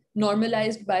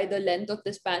normalized by the length of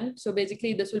the span. So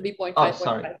basically this will be 0.5. Oh,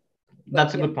 sorry.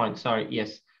 That's a good point. Sorry.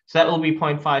 Yes. So that will be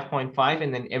 0.5, 0.5,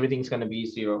 and then everything's going to be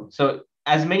 0. So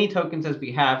as many tokens as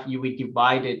we have, you would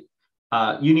divide it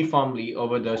uniformly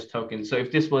over those tokens. So if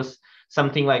this was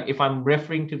something like, if I'm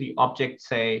referring to the object,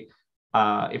 say,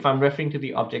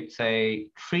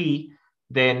 tree,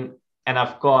 then, and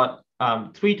I've got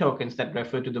 3 tokens that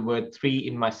refer to the word 3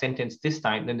 in my sentence this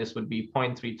time, then this would be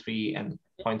 0.33 and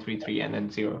 0.33 and then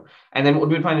 0. And then what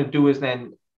we're trying to do is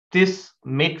then this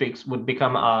matrix would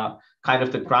become kind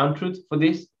of the ground truth for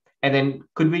this. And then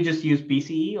could we just use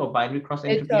BCE or binary cross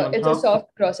entropy on top? It's a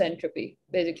soft cross entropy,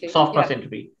 basically. Soft cross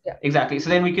entropy. Yeah. Exactly. So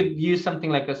then we could use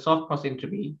something like a soft cross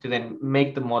entropy to then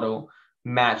make the model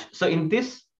match. So in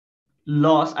this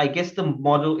loss, I guess the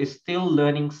model is still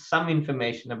learning some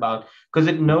information about, because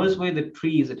it knows where the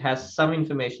tree is, it has some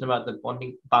information about the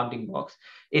bounding box.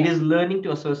 It is learning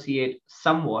to associate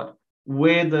somewhat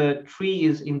where the tree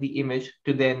is in the image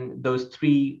to then those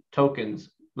 3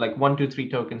 tokens, like 1, 2, 3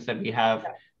 tokens that we have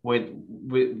with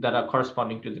that are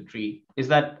corresponding to the tree. Is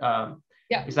that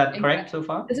is that correct so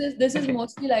far? This is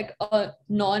mostly like a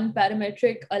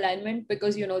non-parametric alignment,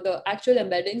 because the actual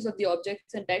embeddings of the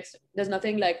objects and text, there's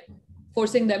nothing like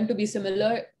forcing them to be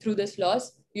similar through this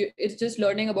loss. It's just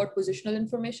learning about positional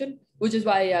information, which is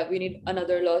why we need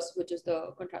another loss, which is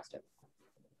the contrastive.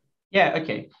 Yeah.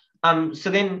 Okay.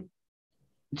 So then,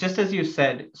 just as you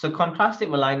said, so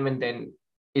contrastive alignment then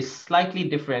is slightly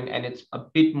different, and it's a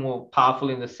bit more powerful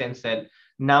in the sense that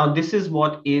now this is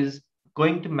what is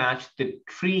going to match the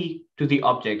tree to the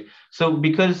object. So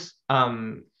because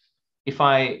if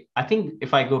I think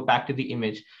if I go back to the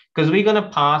image, because we're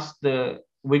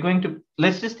going to,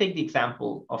 let's just take the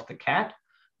example of the cat.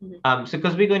 So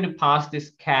because we're going to pass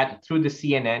this cat through the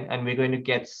CNN and we're going to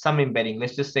get some embedding.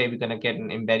 Let's just say we're going to get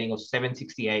an embedding of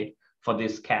 768 for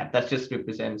this cat. That just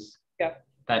represents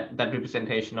that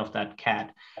representation of that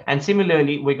cat. And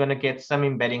similarly, we're going to get some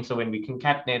embedding. So when we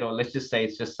concatenate, or let's just say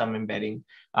it's just some embedding,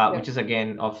 which is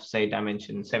again of say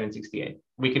dimension 768,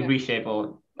 we can reshape,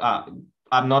 or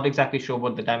I'm not exactly sure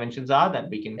what the dimensions are that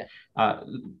we can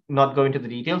not go into the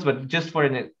details, but just for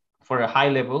a high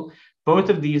level, both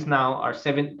of these now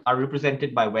are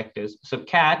represented by vectors. So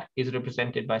cat is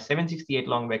represented by 768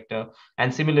 long vector,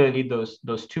 and similarly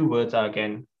those two words are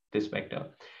again this vector.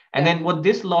 And then what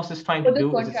this loss is trying to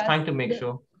do is it's trying to make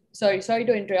sure. Sorry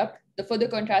to interrupt. For the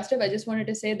contrastive, I just wanted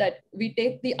to say that we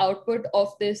take the output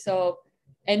of this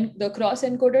and the cross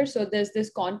encoder. So there's this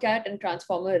concat and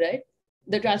transformer, right?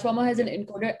 The transformer has an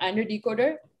encoder and a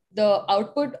decoder. The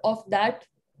output of that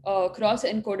cross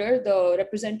encoder, the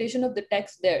representation of the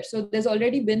text there. So there's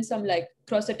already been some like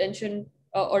cross attention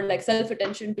or like self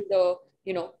attention to the,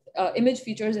 image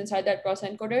features inside that cross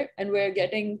encoder, and we're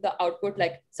getting the output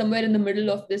like somewhere in the middle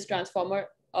of this transformer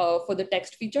for the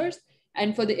text features,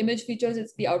 and for the image features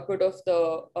it's the output of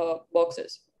the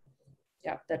boxes.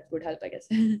 Yeah, that would help, I guess.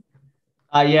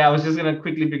 Yeah, I was just going to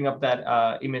quickly bring up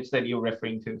that image that you're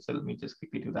referring to, so let me just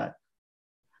quickly do that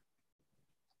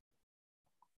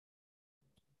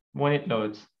when it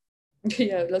loads.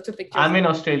 Yeah, lots of pictures. I'm in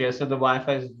Australia, so the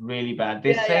Wi-Fi is really bad.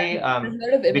 They say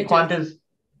the Qantas.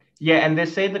 Yeah, and they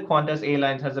say the Qantas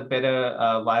Airlines has a better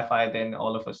Wi-Fi than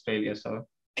all of Australia. So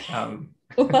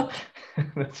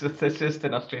that's just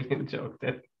an Australian joke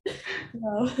there.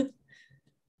 No.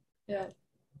 Yeah.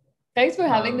 Thanks for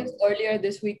having this earlier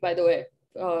this week, by the way,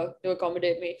 to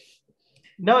accommodate me.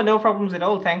 No problems at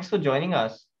all. Thanks for joining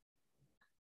us.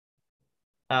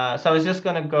 So I was just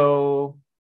gonna go.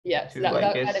 Yes,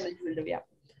 that image will do. Yeah.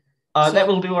 That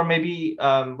will do. Or maybe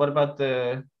what about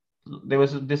there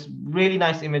was this really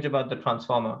nice image about the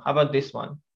transformer. How about this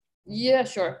one? Yeah,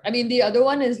 sure. I mean, the other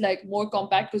one is like more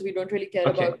compact because we don't really care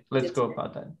about. Okay, let's go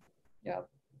about that. Yeah.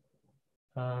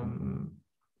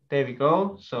 There we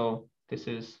go. So this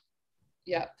is.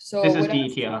 Yeah. So this is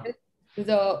DETR.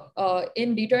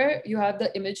 In DETR, you have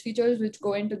the image features which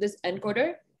go into this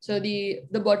encoder. So the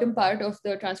bottom part of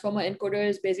the transformer encoder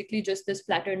is basically just this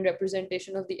flattened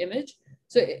representation of the image.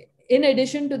 So in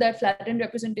addition to that flattened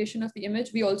representation of the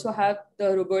image, we also have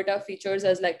the Roberta features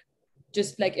as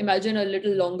just imagine a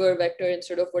little longer vector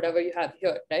instead of whatever you have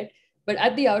here, right? But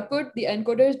at the output, the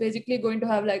encoder is basically going to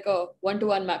have like a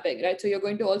one-to-one mapping, right? So you're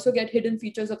going to also get hidden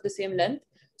features of the same length.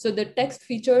 So the text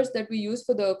features that we use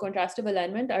for the contrastive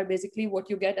alignment are basically what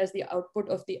you get as the output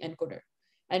of the encoder.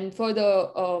 And for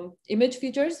the image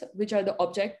features, which are the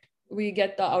object, we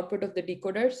get the output of the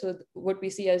decoder. So what we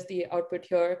see as the output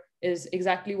here is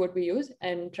exactly what we use,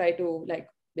 and try to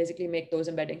basically make those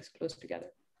embeddings close together.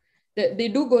 They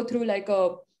do go through like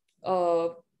a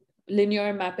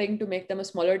linear mapping to make them a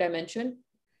smaller dimension,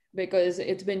 because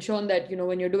it's been shown that,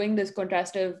 when you're doing this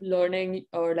contrastive learning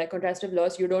or contrastive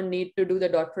loss, you don't need to do the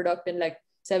dot product in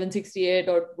 768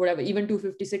 or whatever, even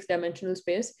 256 dimensional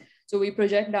space. So we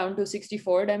project down to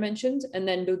 64 dimensions and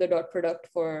then do the dot product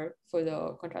for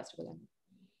the contrastive alignment.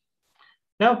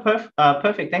 No,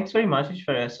 perfect. Thanks very much,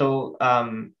 Aishwarya. So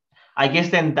I guess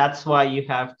then that's why you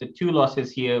have the two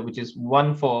losses here, which is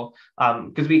one for,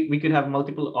 because we could have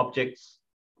multiple objects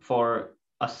for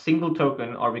a single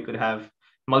token, or we could have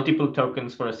multiple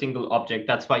tokens for a single object.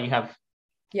 That's why you have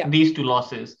these two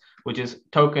losses, which is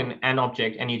token and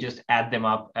object, and you just add them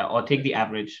up or take the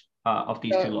average of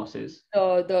these two losses.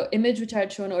 The image which I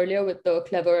had shown earlier with the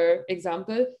clever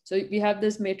example. So we have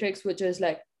this matrix, which is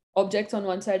objects on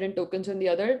one side and tokens on the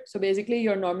other. So basically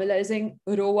you're normalizing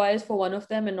row wise for one of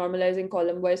them and normalizing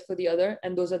column wise for the other.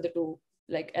 And those are the two,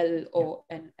 L, O,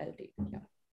 and LT. Yeah.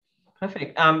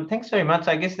 Perfect. Thanks very much.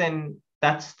 I guess then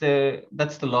that's the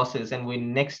losses, and we're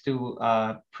next to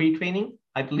pre-training,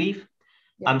 I believe.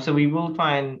 Yeah. So we will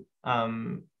try and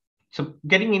so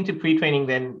getting into pre-training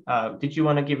then, did you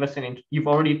want to give us you've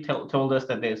already told us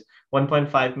that there's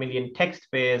 1.5 million text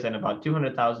pairs and about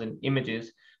 200,000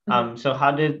 images. So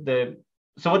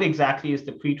what exactly is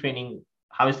the pre-training?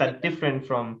 How is that different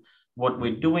from what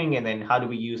we're doing? And then how do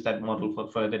we use that model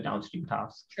for further downstream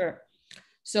tasks? Sure.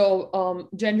 So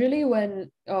generally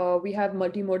when we have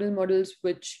multimodal models,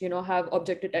 which, have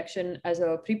object detection as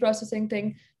a pre-processing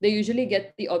thing, they usually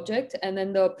get the object, and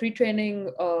then the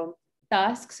pre-training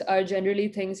tasks are generally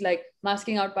things like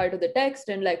masking out part of the text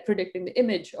and like predicting the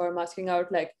image, or masking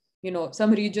out like,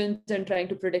 some regions and trying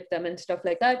to predict them and stuff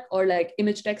like that. Or like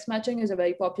image text matching is a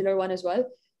very popular one as well.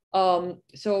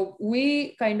 So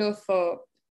we kind of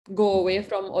go away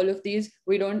from all of these.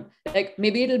 We don't like,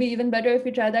 maybe it'll be even better if we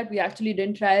try that. We actually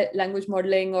didn't try language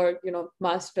modeling or,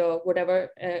 masked whatever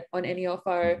on any of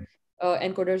our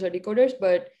encoders or decoders.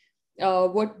 But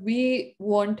what we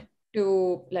want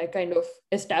to like kind of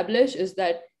establish is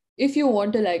that if you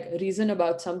want to like reason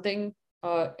about something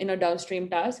in a downstream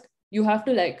task, you have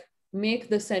to like make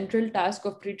the central task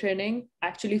of pre-training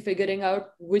actually figuring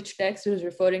out which text is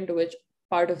referring to which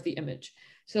part of the image.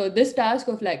 So this task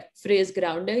of like phrase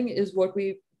grounding is what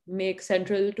we make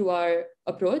central to our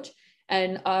approach.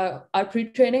 And our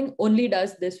pre-training only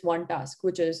does this one task,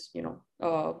 which is,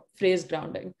 phrase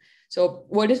grounding. So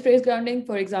what is phrase grounding?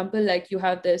 For example, like you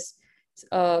have this,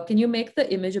 can you make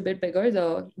the image a bit bigger,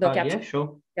 the caption? Yeah,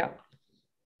 sure. Yeah.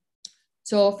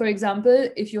 So for example,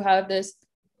 if you have this,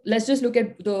 let's just look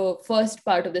at the first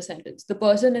part of the sentence. The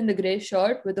person in the gray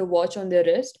shirt with a watch on their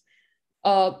wrist.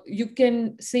 You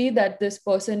can see that this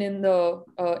person in the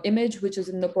image, which is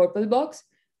in the purple box,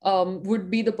 would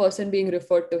be the person being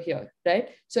referred to here, right?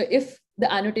 So if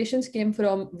the annotations came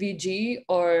from VG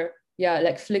or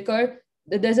like Flickr,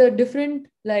 there's a different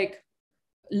like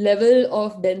level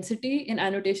of density in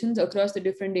annotations across the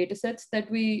different data sets that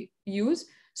we use.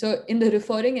 So in the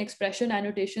referring expression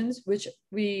annotations, which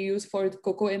we use for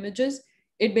COCO images,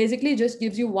 it basically just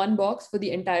gives you one box for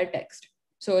the entire text.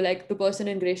 So like the person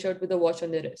in gray shirt with a watch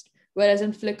on their wrist. Whereas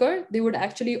in Flickr, they would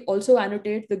actually also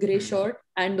annotate the gray shirt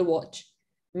and the watch,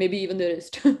 maybe even the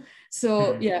wrist.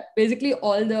 So yeah, basically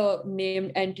all the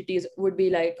named entities would be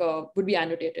like, would be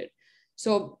annotated.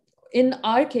 So in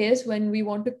our case, when we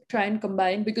want to try and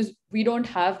combine, because we don't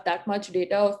have that much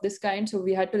data of this kind, so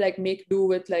we had to like make do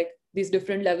with like these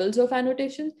different levels of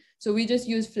annotation. So we just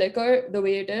use Flickr the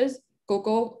way it is,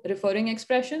 COCO referring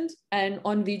expressions, and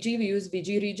on VG we use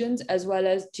VG regions as well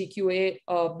as GQA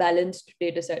balanced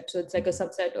data set. So it's like a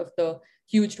subset of the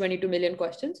huge 22 million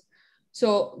questions.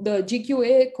 So the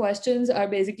GQA questions are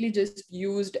basically just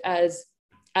used as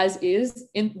is.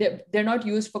 They're not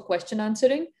used for question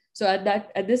answering. So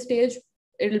at this stage,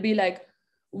 it'll be like,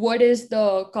 what is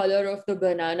the color of the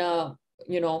banana,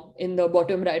 in the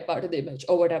bottom right part of the image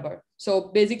or whatever.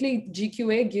 So basically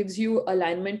GQA gives you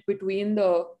alignment between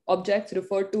the objects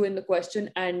referred to in the question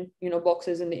and,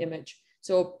 boxes in the image.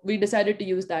 So we decided to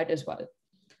use that as well.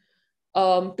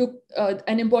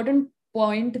 An important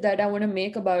point that I want to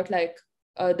make about like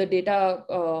the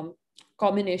data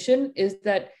combination is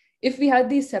that if we had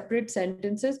these separate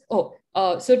sentences, so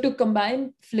to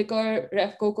combine Flickr,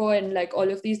 RefCoco, and like all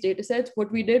of these data sets,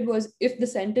 what we did was, if the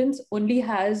sentence only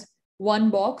has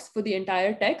one box for the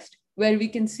entire text, where we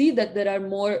can see that there are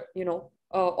more,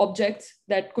 objects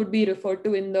that could be referred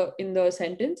to in the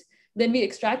sentence, then we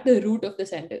extract the root of the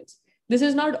sentence. This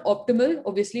is not optimal,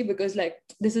 obviously, because like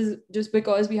this is just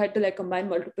because we had to like combine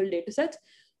multiple data sets.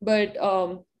 But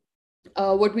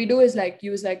what we do is like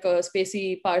use like a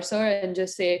spacey parser and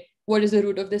just say, what is the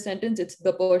root of the sentence? It's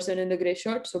the person in the gray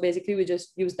shirt. So basically we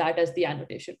just use that as the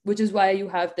annotation, which is why you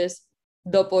have this,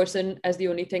 the person, as the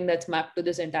only thing that's mapped to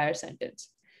this entire sentence.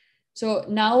 So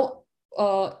now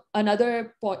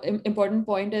another important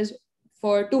point is,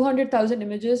 for 200,000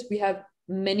 images, we have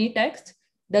many texts.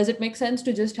 Does it make sense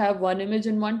to just have one image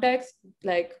in one text,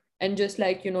 like, and just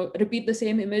like, repeat the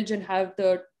same image and have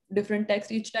the different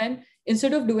text each time?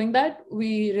 Instead of doing that,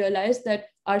 we realized that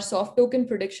our soft token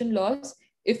prediction loss,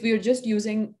 if we're just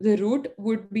using the root,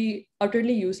 would be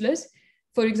utterly useless.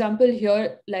 For example,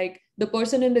 here, like the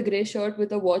person in the gray shirt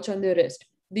with a watch on their wrist,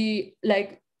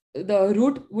 the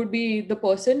root would be the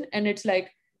person, and it's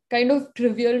like kind of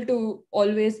trivial to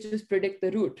always just predict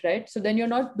the root, right? So then you're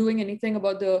not doing anything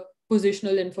about the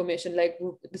positional information, like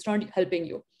it's not helping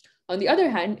you. On the other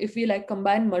hand, if we like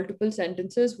combine multiple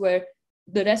sentences where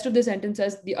the rest of the sentence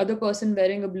says the other person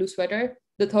wearing a blue sweater,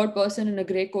 the third person in a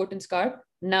gray coat and scarf,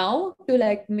 now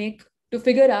to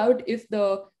figure out if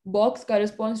the box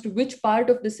corresponds to which part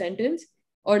of the sentence,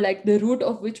 or like the root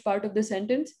of which part of the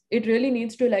sentence, it really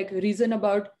needs to like reason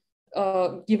about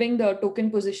giving the token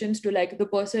positions to like the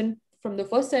person from the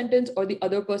first sentence or the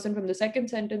other person from the second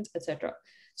sentence, etc.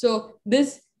 So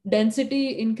this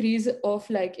density increase of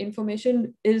like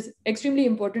information is extremely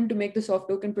important to make the soft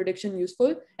token prediction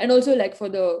useful, and also like for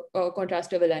the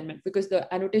contrastive alignment, because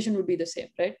the annotation would be the same,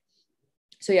 right?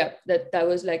 So yeah, that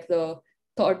was like the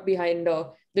thought behind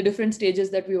the different stages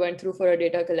that we went through for our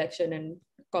data collection and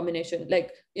combination.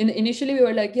 Like initially we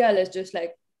were like, yeah, let's just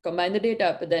like combine the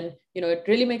data, but then it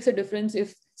really makes a difference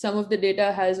if some of the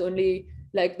data has only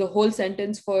like the whole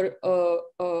sentence for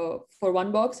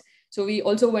one box. So we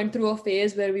also went through a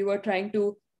phase where we were trying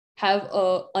to have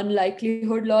a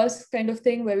unlikelihood loss kind of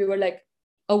thing, where we were like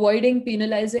avoiding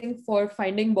penalizing for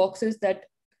finding boxes that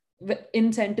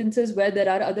in sentences where there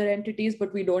are other entities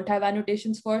but we don't have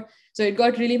annotations for. So it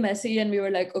got really messy, and we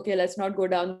were like, okay, let's not go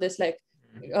down this like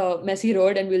messy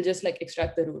road, and we'll just like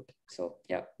extract the root. So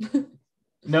yeah.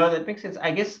 No, that makes sense. I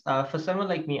guess for someone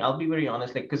like me, I'll be very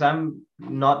honest, like, because I'm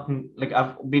not like,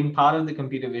 I've been part of the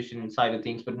computer vision side of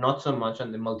things, but not so much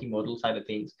on the multimodal side of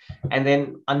things. And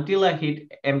then until I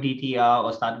hit MDTR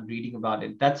or started reading about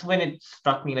it, that's when it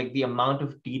struck me like the amount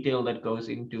of detail that goes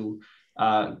into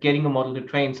getting a model to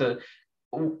train. So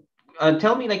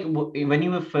tell me, like, when you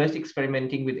were first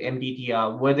experimenting with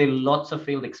MDTR, were there lots of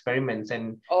failed experiments?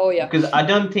 And Oh yeah. because I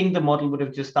don't think the model would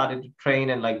have just started to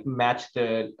train and like match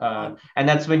the, and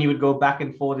that's when you would go back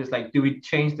and forth. It's like, do we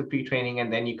change the pre-training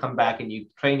and then you come back and you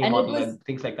train your And model and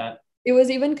things like that? it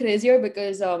was even crazier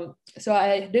because so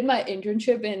I did my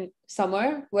internship in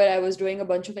summer where I was doing a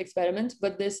bunch of experiments,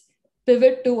 but this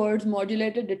pivot towards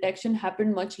modulated detection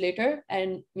happened much later,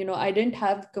 and I didn't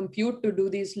have compute to do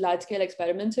these large scale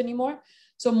experiments anymore.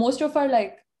 So most of our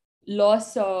like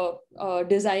loss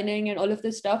designing and all of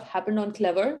this stuff happened on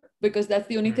Clever, because that's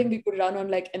the only thing we could run on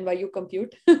like NYU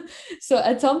compute. So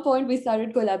at some point we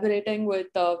started collaborating with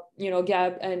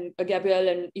Gabriel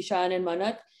and Ishan and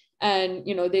Manat, and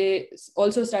they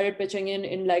also started pitching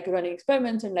in like running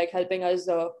experiments and like helping us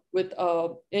with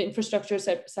infrastructure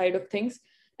side of things,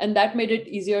 and that made it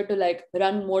easier to like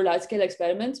run more large scale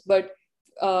experiments. But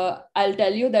I'll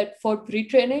tell you that for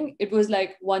pre-training it was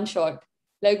like one shot.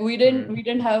 Like we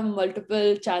didn't have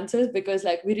multiple chances, because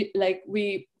like we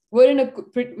were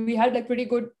we had like pretty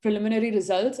good preliminary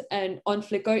results, and on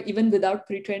Flickr even without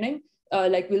pre-training,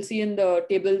 like we'll see in the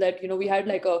table that we had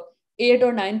like a 8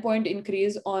 or 9 point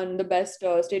increase on the best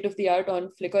state of the art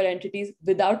on Flickr entities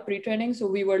without pre-training. So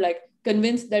we were like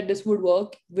convinced that this would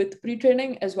work with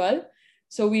pre-training as well.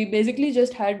 So we basically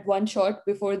just had one shot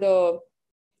before the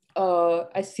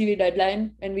SCV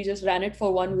deadline, and we just ran it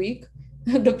for 1 week,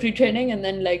 the pre-training, and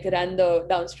then like ran the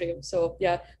downstream. So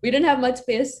yeah, we didn't have much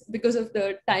space because of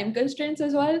the time constraints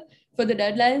as well for the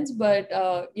deadlines. But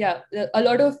yeah, a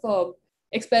lot of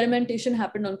experimentation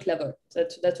happened on Clever. So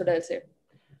that's what I'll say.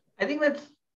 I think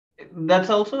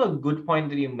that's also a good point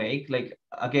that you make. Like,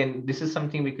 again, this is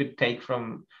something we could take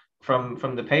from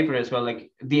the paper as well.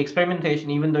 Like the experimentation,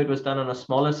 even though it was done on a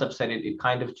smaller subset, it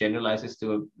kind of generalizes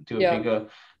to a bigger.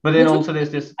 But then also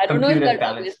there's this compute and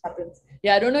balance.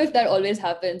 Yeah, I don't know if that always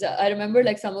happens. I remember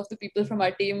like some of the people from our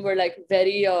team were like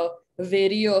very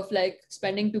wary of like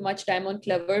spending too much time on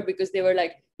Clever, because they were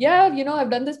like, yeah,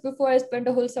 I've done this before. I spent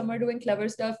a whole summer doing Clever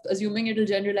stuff, assuming it'll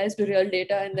generalize to real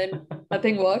data, and then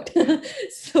nothing worked.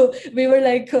 So we were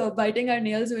like biting our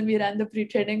nails when we ran the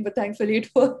pre-training, but thankfully it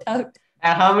worked out.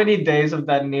 And how many days of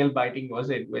that nail biting was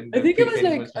it when I think it was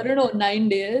like, I don't know, 9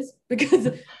 days, because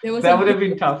there was that would have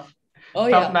been tough. Oh,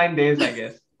 tough yeah. 9 days, I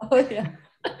guess. Oh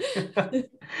yeah.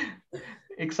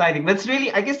 Exciting. That's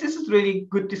really, I guess this is really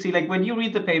good to see. Like when you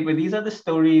read the paper, these are the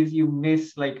stories you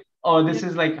miss. Like, oh, this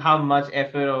is like how much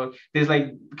effort, or there's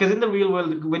like, because in the real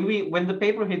world, when the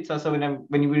paper hits us, or when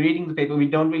we're reading the paper, we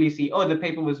don't really see, oh, the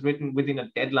paper was written within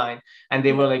a deadline, and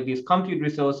they were like these compute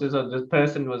resources, or the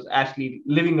person was actually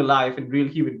living a life and real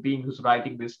human being who's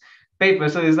writing this paper.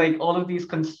 So there's like all of these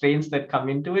constraints that come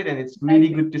into it, and it's really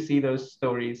good to see those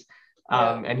stories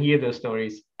and hear those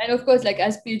stories. And of course, like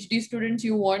as PhD students,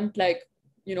 you want like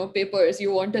papers,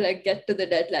 you want to like get to the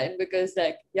deadline, because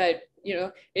like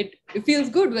it feels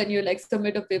good when you like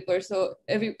submit a paper. So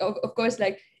of course,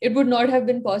 like it would not have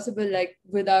been possible like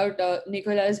without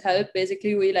Nicola's help.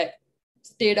 Basically we like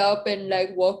stayed up and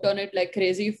like worked on it like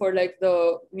crazy for like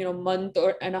the month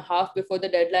and a half before the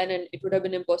deadline, and it would have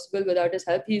been impossible without his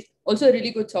help. He's also a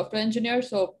really good software engineer,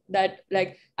 so that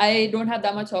like I don't have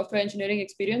that much software engineering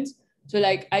experience. So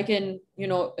like I can,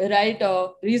 write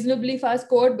a reasonably fast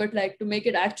code, but like to make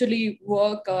it actually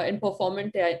work and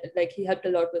performant, like he helped a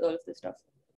lot with all of this stuff.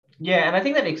 Yeah, and I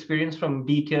think that experience from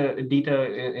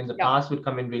DETR in the past would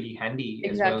come in really handy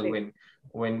as well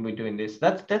when we're doing this.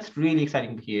 That's really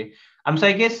exciting to hear. So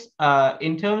I guess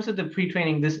in terms of the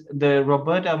pre-training, the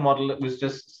Roberta model was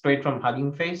just straight from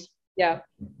Hugging Face. Yeah,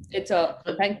 it's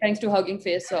thanks to Hugging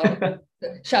Face. So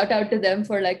shout out to them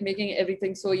for like making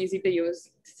everything so easy to use.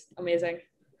 It's amazing.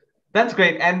 That's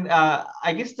great. And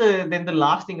I guess the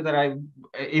last thing that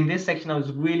in this section I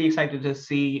was really excited to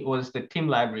see was the TIM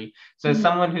library. So as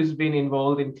someone who's been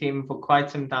involved in TIM for quite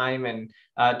some time, and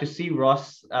to see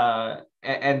Ross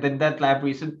and then that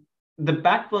library. So the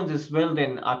backbones as well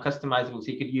then are customizable.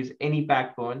 So you could use any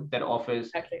backbone that offers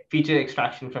Exactly. feature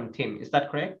extraction from TIM. Is that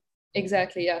correct?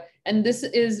 Exactly, yeah. And this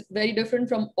is very different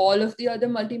from all of the other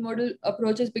multimodal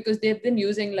approaches because they've been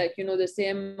using like, the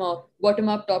same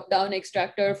bottom-up, top-down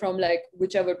extractor from like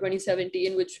whichever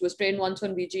 2017, which was trained once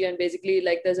on VG. And basically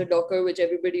like there's a Docker which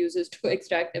everybody uses to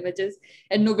extract images.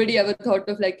 And nobody ever thought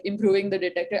of like improving the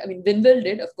detector. I mean, Winville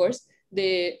did, of course.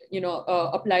 They,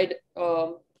 applied,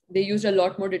 they used a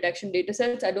lot more detection data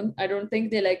sets. I don't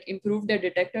think they like improved their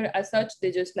detector as such.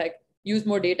 They just like use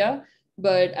more data.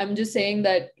 But I'm just saying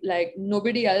that like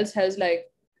nobody else has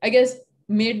like, I guess,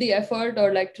 made the effort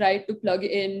or like tried to plug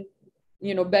in,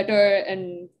 better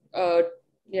and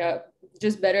yeah,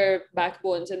 just better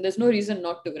backbones. And there's no reason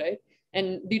not to, right?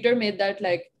 And DETR made that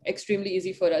like extremely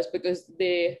easy for us because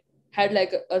they had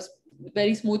like a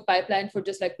very smooth pipeline for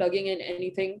just like plugging in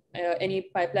anything, any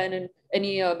pipeline and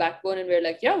any backbone. And we're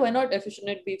like, yeah, why not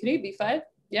efficient B3, B5?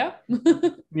 Yeah.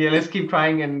 Yeah, let's keep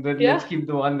trying, and then let's Yeah. keep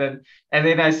the one that. And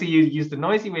then I see you use the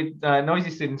noisy with noisy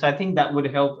students. I think that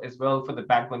would help as well for the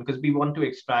backbone because we want to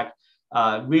extract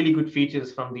really good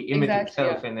features from the image Exactly.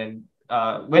 Yeah. itself, and then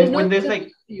There's no when there's reason like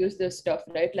to use this stuff,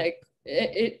 right? Like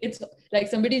it's like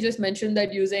somebody just mentioned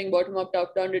that using bottom up,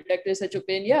 top down detector is such a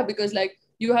pain. Yeah, because like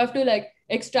you have to like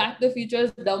extract the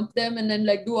features, dump them, and then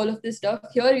like do all of this stuff.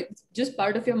 Here, it's just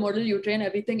part of your model. You train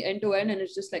everything end to end, and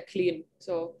it's just like clean.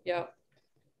 So yeah.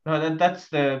 no, that's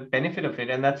the benefit of it,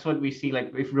 and that's what we see.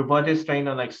 Like if robot is trained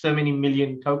on like so many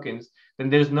million tokens, then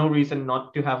there's no reason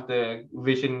not to have the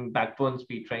vision backbones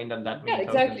be trained on that Yeah, many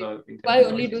tokens, exactly. or in terms Why of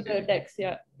only noisy do the students. text?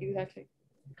 Yeah, exactly.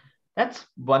 That's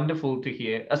wonderful to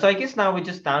hear. So I guess now we're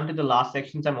just down to the last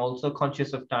sections. I'm also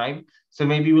conscious of time. So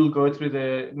maybe we'll go through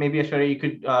maybe Aishwarya, you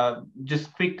could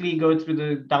just quickly go through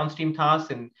the downstream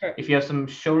tasks. And Sure. if you have some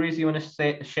stories you want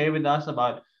to share with us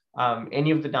about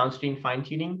any of the downstream fine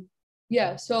tuning.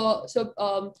 Yeah, so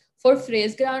for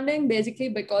phrase grounding, basically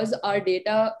because our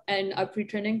data and our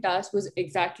pre-training task was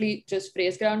exactly just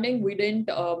phrase grounding, we didn't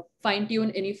fine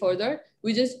tune any further.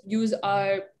 We just use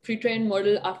our pre-trained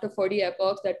model after 40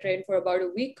 epochs that trained for about a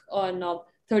week on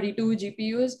 32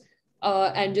 GPUs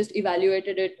and just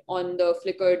evaluated it on the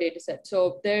Flickr dataset.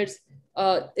 So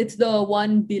it's the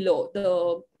one below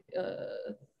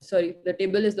sorry, the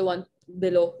table is the one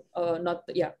below, not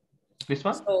the, yeah. This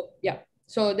one? So yeah.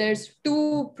 So there's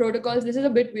two protocols. This is a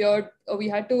bit weird. We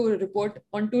had to report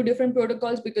on two different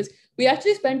protocols because we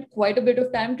actually spent quite a bit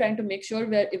of time trying to make sure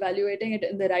we're evaluating it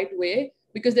in the right way,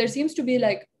 because there seems to be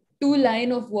like two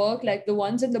line of work, like the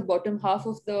ones in the bottom half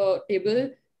of the table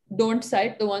don't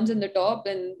cite the ones in the top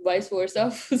and vice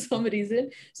versa for some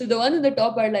reason. So the ones in the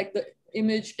top are like the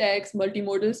image, text,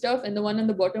 multimodal stuff, and the one on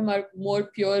the bottom are more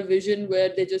pure vision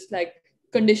where they just like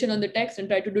condition on the text and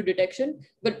try to do detection,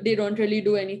 but they don't really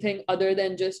do anything other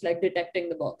than just like detecting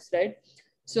the box, right?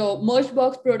 So merged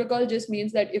box protocol just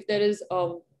means that if there is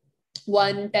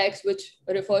one text which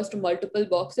refers to multiple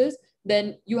boxes,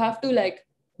 then you have to like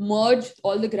merge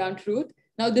all the ground truth.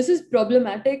 Now this is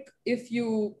problematic if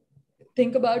you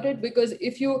think about it, because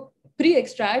if you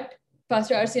pre-extract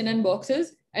faster RCNN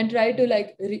boxes and try to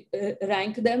like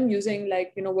rank them using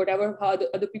like whatever how the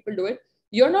other people do it,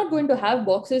 you're not going to have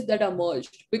boxes that are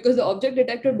merged, because the object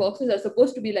detected boxes are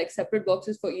supposed to be like separate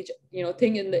boxes for each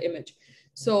thing in the image.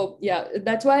 So yeah,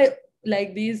 that's why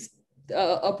like these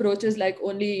approaches like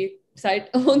only cite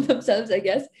among themselves, I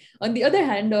guess. On the other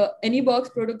hand, any box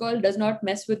protocol does not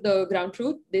mess with the ground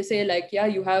truth. They say like, yeah,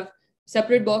 you have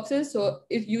separate boxes, so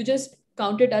if you just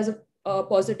count it as a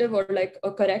positive or like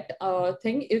a correct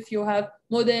thing if you have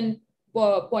more than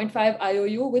 0.5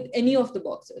 IOU with any of the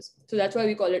boxes. So that's why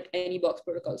we call it any box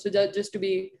protocol. So just to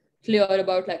be clear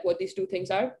about like what these two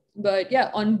things are. But yeah,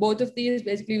 on both of these,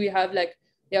 basically we have like,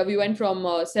 yeah, we went from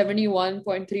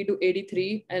 71.3 to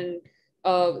 83.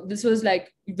 And this was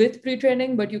like with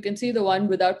pre-training, but you can see the one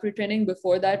without pre-training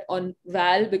before that on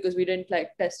Val, because we didn't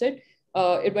like test it.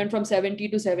 It went from 70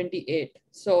 to 78.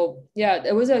 So yeah,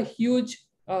 there was a huge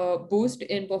boost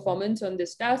in performance on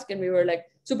this task, and we were like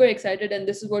super excited. And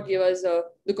this is what gave us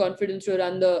the confidence to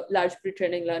run the large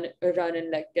pre-training run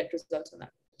and like get results on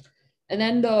that. And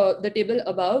then the table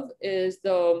above is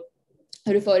the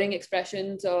referring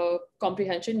expressions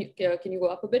comprehension. Can you go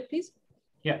up a bit, please?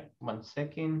 Yeah, 1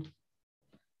 second.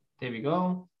 There we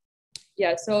go.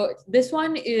 Yeah, so this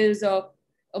one is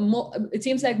it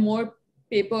seems like more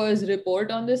papers report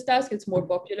on this task. It's more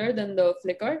popular than the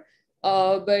Flickr.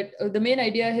 But the main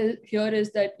idea here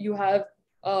is that you have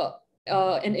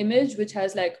an image which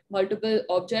has like multiple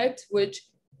objects which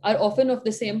are often of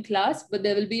the same class, but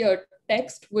there will be a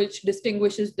text which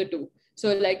distinguishes the two. So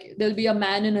like there'll be a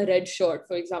man in a red shirt,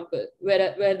 for example,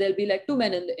 where there'll be like two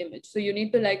men in the image. So you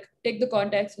need to like take the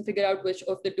context and figure out which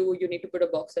of the two you need to put a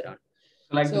box around.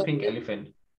 Like the So pink elephant.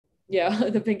 yeah,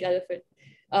 the pink elephant.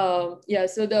 Yeah,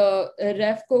 so the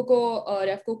Ref Coco,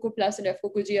 Ref Coco Plus, and Ref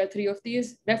Coco G are three of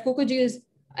these. Ref Coco G is,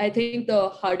 I think, the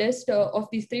hardest of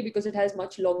these three because it has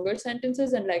much longer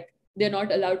sentences, and like they're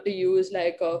not allowed to use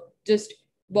like just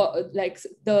like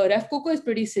the Ref Coco is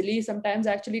pretty silly sometimes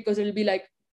actually, because it'll be like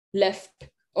left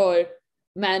or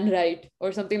man right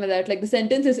or something like that. Like the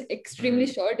sentence is extremely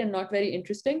short and not very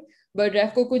interesting. But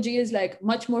Ref Coco G is like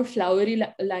much more flowery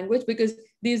language, because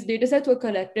these data sets were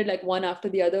collected like one after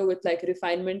the other with like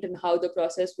refinement and how the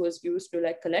process was used to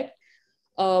like collect.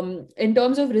 In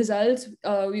terms of results,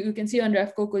 you can see on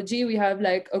Ref Coco G, we have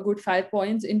like a good 5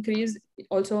 points increase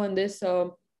also on this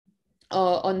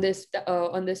on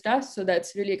this task. So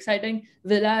that's really exciting.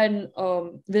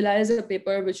 Villa is a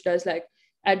paper which does like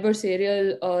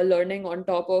adversarial learning on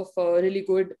top of really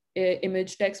good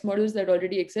image text models that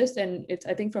already exist, and it's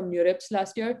I think from NeurIPS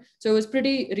last year. So it was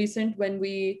pretty recent when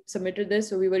we submitted this.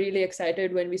 So we were really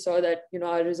excited when we saw that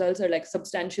our results are like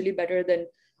substantially better than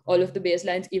all of the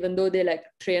baselines, even though they like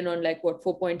train on like what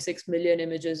 4.6 million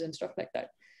images and stuff like that.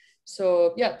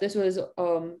 So yeah, this was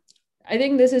I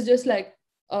think this is just like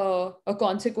a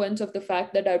consequence of the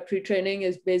fact that our pre-training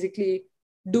is basically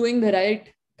doing the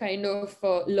right kind of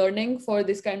learning for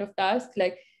this kind of task.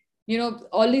 Like,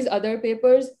 all these other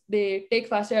papers, they take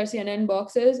FastRCNN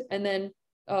boxes and then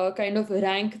kind of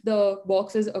rank the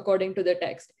boxes according to the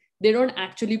text. They don't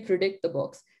actually predict the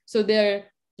box. So their,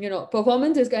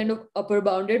 performance is kind of upper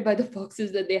bounded by the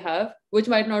boxes that they have, which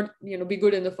might not, be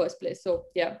good in the first place. So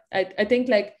yeah, I think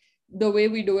like the way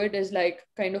we do it is like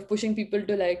kind of pushing people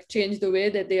to like change the way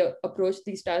that they approach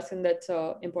these tasks, and that's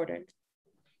important.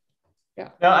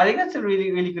 Yeah. No, I think that's a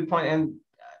really, really good point. And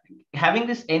having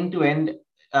this end-to-end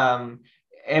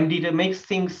MDETR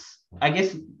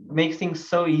makes things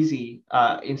so easy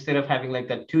instead of having like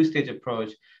that two-stage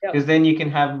approach, because then you can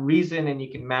have reason and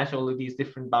you can match all of these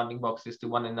different bounding boxes to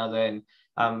one another.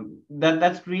 And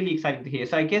that's really exciting to hear.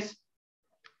 So I guess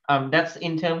that's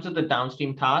in terms of the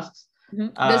downstream tasks.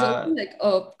 There's also like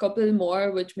a couple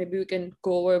more, which maybe we can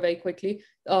go over very quickly.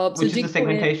 Which is the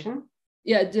segmentation?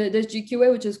 Yeah, there's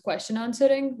GQA, which is question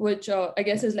answering, which I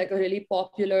guess is like a really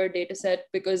popular data set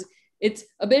because it's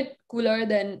a bit cooler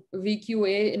than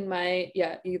VQA in my,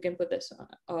 you can put this on.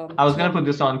 I was going to put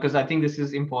this on because I think this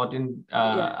is important.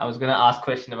 I was going to ask a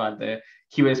question about the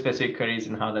QA specific queries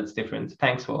and how that's different.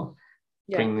 Thanks for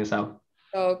bringing this up.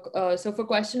 So for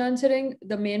question answering,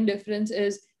 the main difference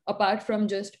is, apart from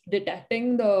just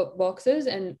detecting the boxes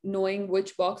and knowing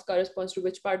which box corresponds to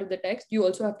which part of the text, you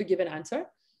also have to give an answer.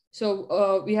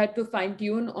 So we had to fine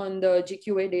tune on the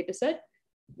GQA dataset.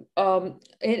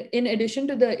 In addition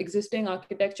to the existing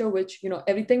architecture, which,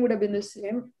 everything would have been the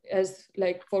same as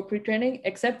like for pre-training,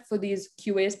 except for these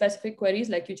QA specific queries,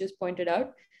 like you just pointed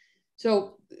out.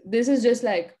 So this is just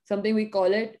like something we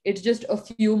call it. It's just a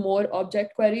few more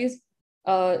object queries.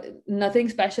 Nothing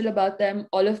special about them.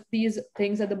 All of these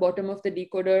things at the bottom of the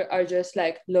decoder are just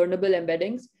like learnable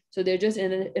embeddings. So they're just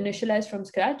initialized from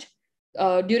scratch.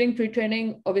 During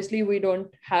pre-training, obviously we don't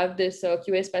have this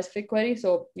QA specific query.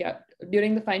 So yeah,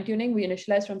 during the fine tuning, we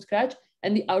initialize from scratch,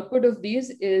 and the output of these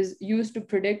is used to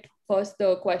predict first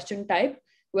the question type,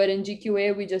 where in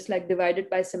GQA, we just like divide it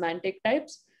by semantic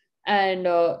types. And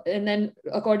then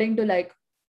according to like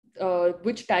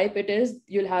which type it is,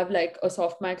 you'll have like a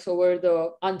softmax over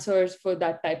the answers for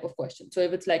that type of question. So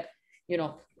if it's like,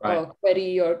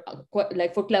 query or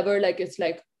like for clever, like it's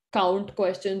like count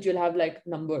questions, you'll have like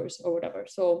numbers or whatever.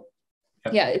 So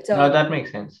yeah, it's that makes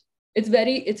sense. It's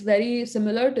very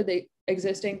similar to the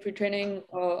existing pre-training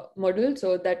model.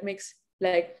 So that makes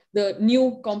like the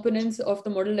new components of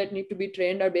the model that need to be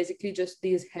trained are basically just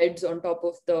these heads on top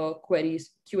of the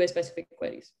queries, QA specific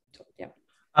queries. So yeah.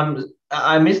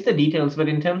 I missed the details, but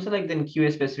in terms of like then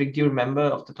QA specific, do you remember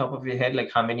off the top of your head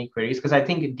like how many queries? Because I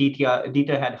think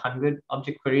DETR had 100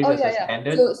 object queries as a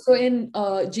standard. So in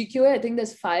GQA, I think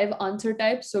there's 5 answer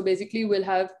types. So basically we'll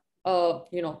have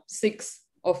 6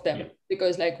 of them,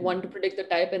 because like 1 to predict the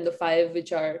type and the 5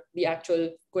 which are the actual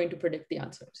going to predict the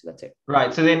answer. So that's it.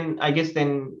 Right. So then I guess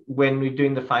then when we're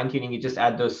doing the fine tuning, you just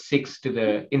add those 6 to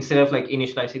the, instead of like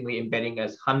initializing the embedding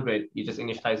as 100, you just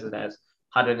initialize it as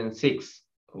 106.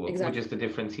 Exactly. Which is the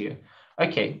difference here.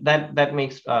 Okay, that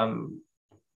makes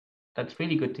that's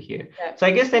really good to hear. Yeah. So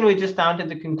I guess then we're just down to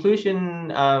the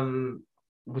conclusion,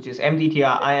 which is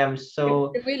MDETR. I am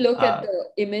so. If we look at the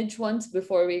image ones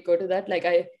before we go to that, like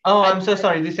I'm so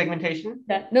sorry. This segmentation.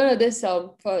 Yeah. No. This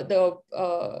for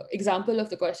the example of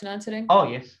the question answering. Oh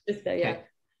yes. Just there, yeah. Okay.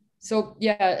 So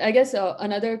yeah, I guess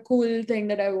another cool thing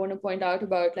that I want to point out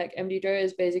about like MDETR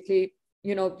is basically,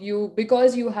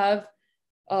 because you have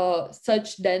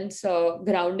such dense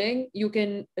grounding, you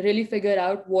can really figure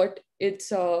out what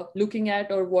it's looking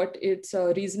at or what it's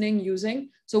reasoning using.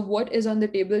 So what is on the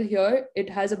table here, it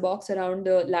has a box around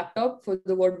the laptop for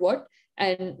the word what,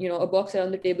 and a box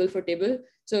around the table for table.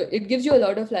 So it gives you a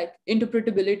lot of like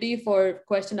interpretability for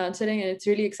question answering, and it's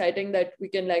really exciting that we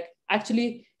can like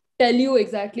actually tell you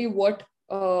exactly what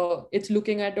it's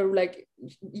looking at. Or like,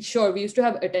 sure, we used to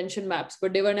have attention maps,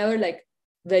 but they were never like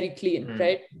very clean,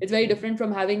 right? It's very different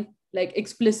from having like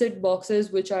explicit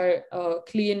boxes which are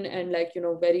clean and like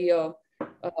very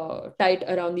tight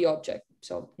around the object.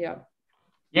 So yeah.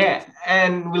 Yeah,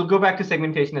 and we'll go back to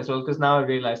segmentation as well, because now I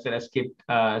realized that I skipped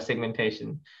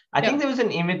segmentation. I think there was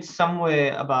an image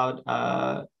somewhere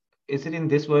about is it in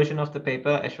this version of the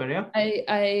paper, Aishwarya?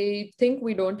 I think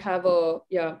we don't have a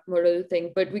model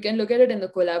thing, but we can look at it in the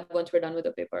collab once we're done with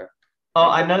the paper. Oh,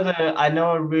 I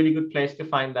know a really good place to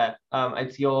find that.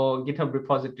 It's your GitHub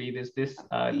repository. There's this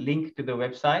link to the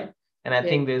website, and I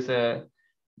think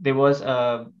there was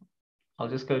a. I'll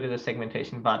just go to the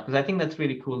segmentation part, because I think that's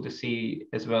really cool to see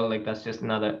as well. Like that's just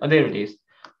another. Oh, there it is.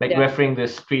 Like referring the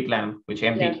street lamp, which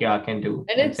MDETR can do.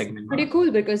 And it's pretty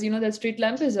cool because that street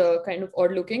lamp is kind of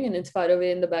odd looking and it's far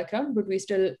away in the background, but we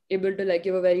still able to like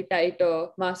give a very tight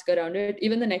mask around it.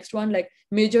 Even the next one, like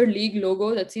Major League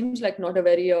logo, that seems like not a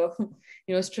very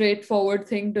straightforward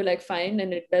thing to like find,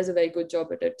 and it does a very good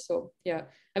job at it. So yeah,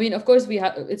 I mean, of course we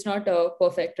have, it's not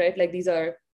perfect, right? Like these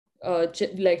are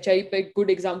like cherry pick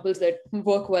good examples that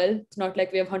work well. It's not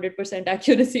like we have 100%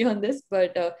 accuracy on this,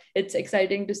 but it's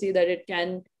exciting to see that it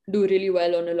can do really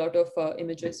well on a lot of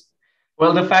images.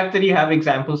 Well, the fact that you have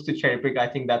examples to cherry pick, I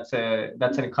think that's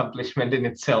an accomplishment in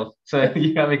itself. So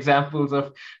you have examples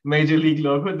of Major League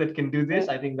logo that can do this.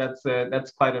 I think that's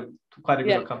quite a good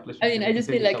accomplishment. I mean, I just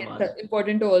feel like it's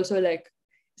important to also like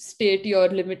state your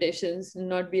limitations, and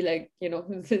not be like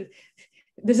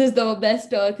this is the best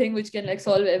thing which can like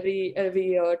solve every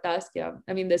task. Yeah,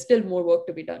 I mean, there's still more work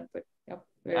to be done, but yeah.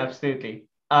 Absolutely.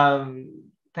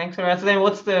 Thanks, Sarah. So then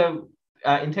what's the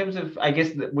in terms of, I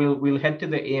guess we'll head to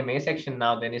the AMA section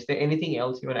now. Then, is there anything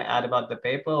else you want to add about the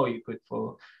paper, or you could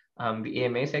for the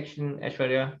AMA section,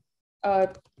 Aishwarya?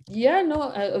 No,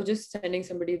 I was just sending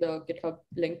somebody the GitHub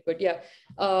link, but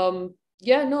I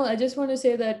just want to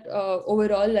say that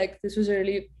overall, like this was a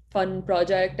really fun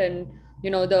project, and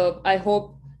I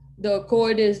hope the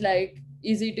code is like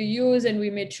easy to use, and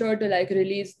we made sure to like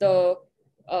release the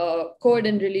code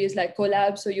and release like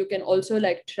collabs, so you can also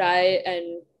like try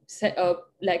and set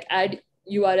up like add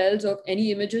URLs of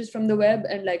any images from the web,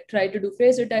 and like try to do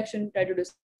phrase detection, try to do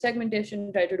segmentation,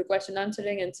 try to do question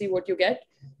answering, and see what you get.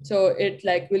 So it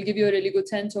like will give you a really good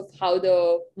sense of how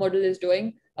the model is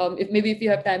doing. If you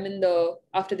have time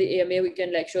after the AMA, we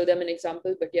can like show them an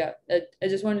example. But yeah, I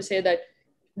just want to say that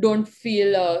don't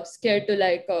feel scared to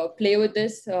like play with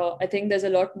this. I think there's a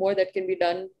lot more that can be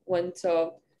done once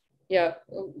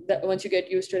once you get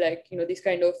used to like these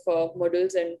kind of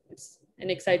models, and it's an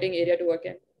exciting area to work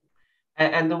in.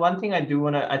 And the one thing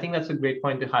I think that's a great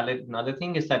point to highlight. Another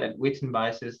thing is that at Weights and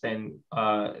Biases, then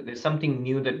there's something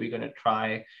new that we're going to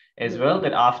try as well,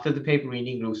 that after the paper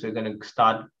reading groups, we're going to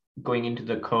start going into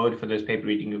the code for those paper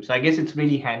reading groups. So I guess it's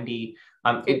really handy.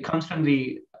 It comes from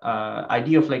the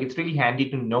idea of like, it's really handy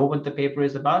to know what the paper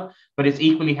is about, but it's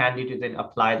equally handy to then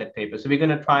apply that paper. So we're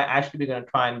going to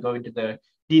try and go into the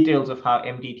details of how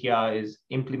MDETR is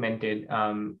implemented.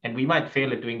 And we might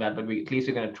fail at doing that, but at least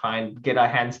we're going to try and get our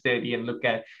hands dirty and look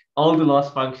at all the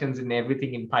loss functions and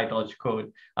everything in PyTorch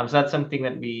code. So that's something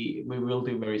that we will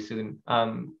do very soon.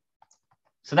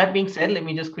 So that being said, let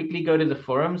me just quickly go to the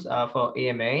forums for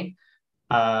AMA.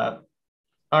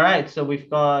 All right, so we've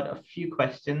got a few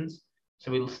questions.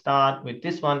 So we'll start with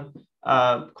this one.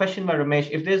 Question by Ramesh: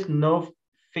 if there's no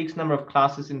fixed number of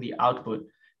classes in the output,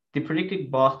 the predicted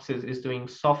boxes is doing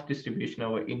soft distribution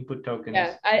over input tokens.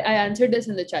 Yeah, I answered this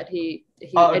in the chat.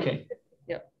 Okay.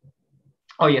 Yeah.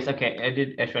 Oh, yes. Okay. I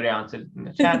did. Aishwarya answered in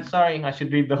the chat. Sorry, I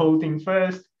should read the whole thing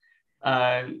first.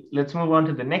 Let's move on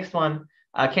to the next one.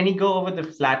 Can you go over the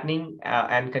flattening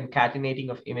and concatenating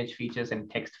of image features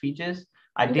and text features?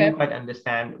 I didn't quite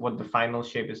understand what the final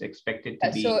shape is expected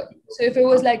to be. So if it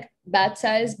was like batch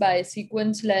size by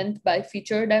sequence length by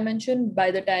feature dimension,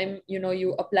 by the time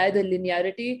you apply the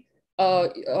linearity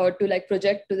to like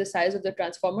project to the size of the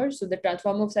transformer. So the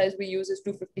transformer size we use is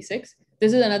 256.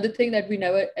 This is another thing that we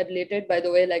never ablated, by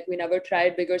the way. Like we never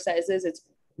tried bigger sizes. It's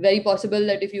very possible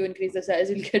that if you increase the size,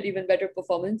 you'll get even better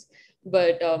performance.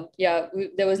 But yeah,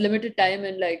 there was limited time,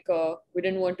 and like we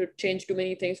didn't want to change too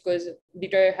many things because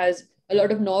DETR has a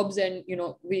lot of knobs, and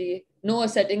we know a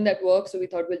setting that works, so we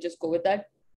thought we'll just go with that.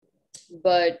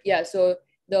 But yeah, so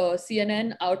the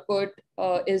CNN output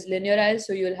is linearized,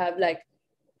 so you'll have like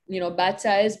batch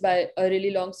size by a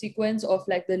really long sequence of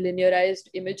like the linearized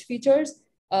image features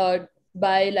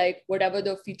by like whatever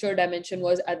the feature dimension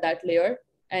was at that layer.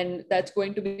 And that's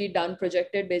going to be down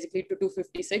projected basically to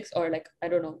 256, or like, I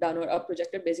don't know, down or up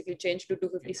projected, basically changed to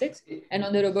 256. And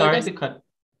on the Roberta...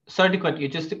 Sorry to cut you,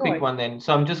 just a quick one then.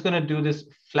 So I'm just going to do this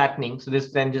flattening. So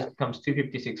this then just becomes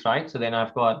 256, right? So then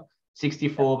I've got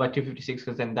 64 by 256,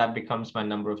 because then that becomes my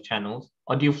number of channels.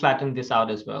 Or do you flatten this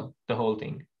out as well, the whole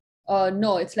thing?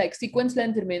 No, it's like sequence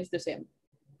length remains the same.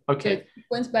 Okay.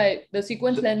 So the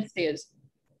sequence length stays.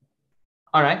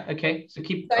 All right. Okay. So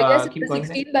keep. So I guess keep the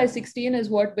 16 by 16 is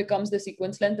what becomes the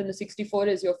sequence length, and the 64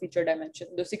 is your feature dimension.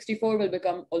 The 64 will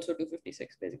become also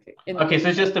 256 basically. Okay, so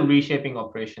it's just the reshaping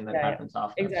operation that happens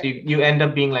after. Exactly. So you end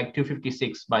up being like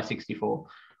 256 by 64.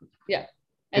 Yeah,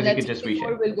 and that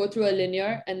 64 will go through a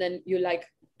linear, and then you like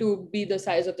to be the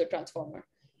size of the transformer.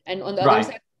 And on the other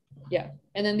side,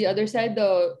 and then the other side,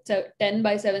 the 10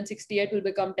 by 768 will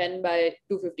become 10 by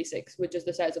 256, which is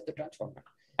the size of the transformer.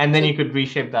 And then you could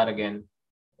reshape that again.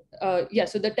 So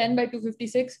the 10 by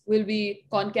 256 will be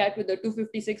concat with the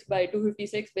 256 by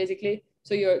 256 basically.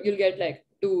 So you'll get like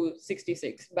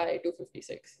 266 by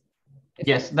 256.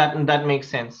 Yes, that makes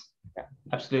sense. Yeah.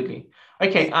 Absolutely.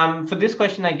 Okay. For this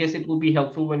question, I guess it will be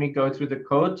helpful when we go through the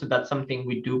code. So that's something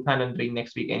we do plan on doing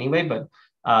next week anyway. But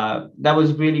that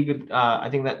was really good. I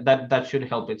think that should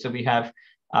help it. So we have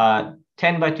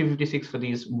 10 by 256 for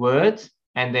these words,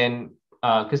 and then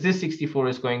because this 64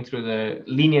 is going through the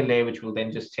linear layer, which will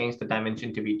then just change the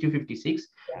dimension to be 256.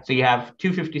 Yeah. So you have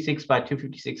 256 by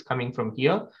 256 coming from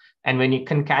here. And when you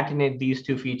concatenate these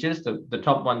two features, the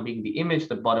top one being the image,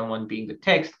 the bottom one being the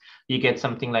text, you get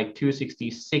something like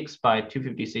 266 by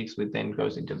 256, which then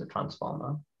goes into the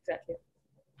transformer. Exactly.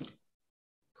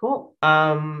 Cool.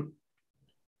 Ramesh,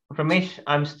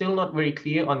 I'm still not very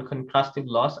clear on contrastive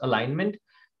loss alignment.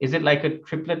 Is it like a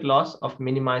triplet loss of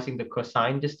minimizing the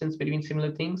cosine distance between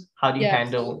similar things? How do you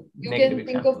handle negative examples? You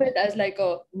can think of it as like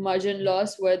a margin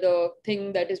loss, where the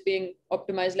thing that is being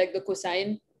optimized, like the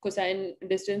cosine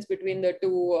distance between the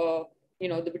two,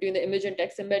 between the image and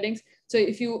text embeddings. So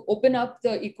if you open up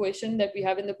the equation that we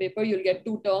have in the paper, you'll get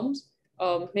two terms.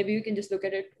 Maybe you can just look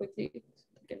at it quickly.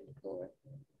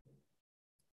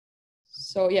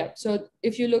 So yeah, so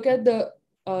if you look at the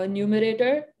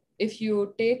numerator, if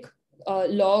you take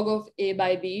log of a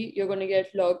by b, you're going to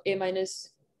get log a minus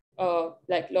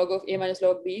log of a minus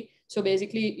log b. So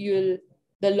basically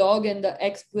the log and the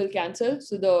x will cancel.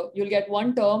 So you'll get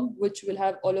one term which will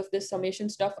have all of this summation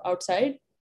stuff outside,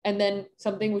 and then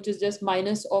something which is just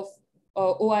minus of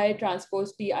OI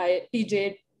transpose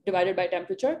TJ divided by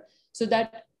temperature. So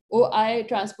that OI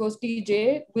transpose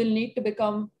TJ will need to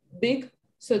become big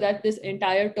so that this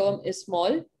entire term is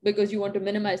small, because you want to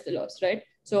minimize the loss, right?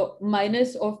 So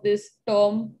minus of this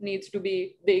term needs to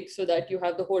be big so that you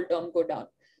have the whole term go down.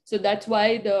 So that's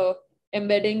why the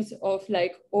embeddings of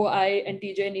like OI and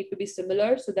TJ need to be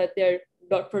similar, so that their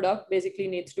dot product basically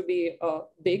needs to be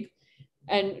big.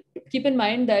 And keep in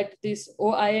mind that this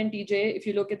OI and TJ, if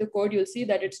you look at the code, you'll see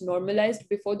that it's normalized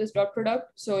before this dot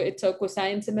product. So it's a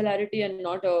cosine similarity and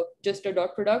not just a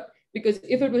dot product. Because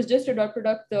if it was just a dot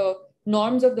product, the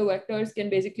norms of the vectors can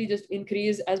basically just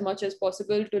increase as much as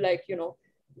possible to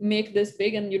make this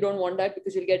big, and you don't want that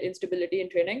because you'll get instability in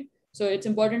training. So it's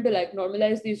important to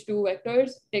normalize these two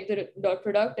vectors, take the dot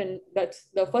product, and that's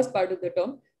the first part of the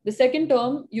term. The second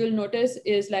term you'll notice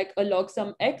is like a log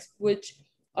sum x, which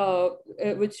the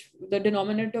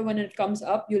denominator, when it comes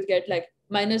up, you'll get like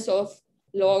minus of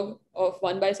log of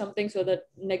 1 by something, so that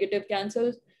negative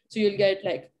cancels. So you'll get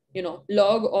like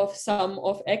log of sum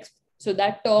of x. So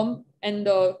that term and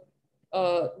the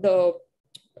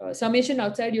summation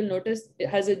outside, you'll notice it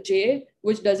has a j,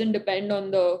 which doesn't depend on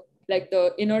the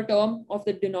inner term of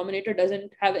the denominator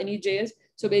doesn't have any j's.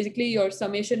 So basically your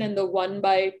summation and the 1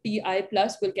 by ti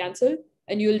plus will cancel,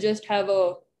 and you'll just have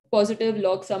a positive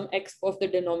log sum x of the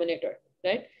denominator,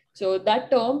 right? So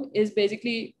that term is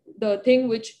basically the thing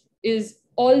which is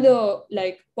all the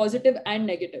positive and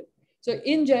negative. So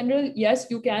in general, yes,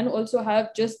 you can also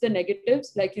have just the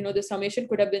negatives, the summation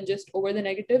could have been just over the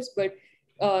negatives, but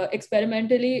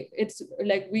experimentally, it's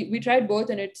like we tried both,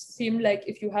 and it seemed like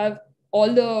if you have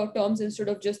all the terms instead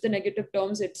of just the negative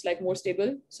terms, it's more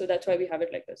stable. So that's why we have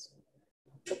it like this.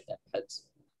 Hope that helps.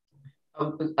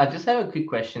 I just have a quick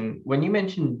question. When you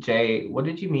mentioned J, what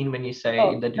did you mean when you say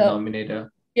Oh, in the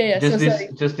denominator? yeah. So sorry.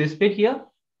 Just this bit here?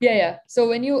 Yeah. So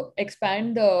when you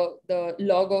expand the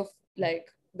log of like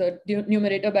the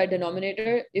numerator by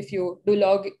denominator, if you do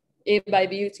log a by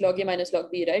b, it's log a minus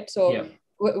log b, right? So Yeah.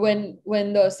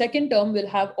 when the second term will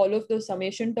have all of those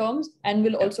summation terms and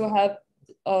will Yeah. also have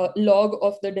a log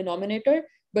of the denominator.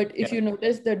 But if Yeah. you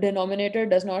notice, the denominator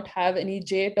does not have any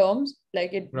j terms,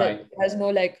 like it Right. has no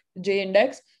like j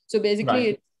index. So basically,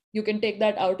 Right. you can take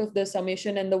that out of the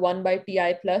summation and the 1 by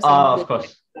ti plus and Ah, you of will.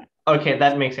 course. Okay,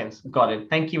 that makes sense. Got it.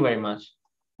 Thank you very much.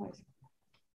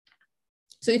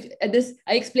 So if this,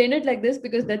 I explain it like this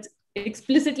because that's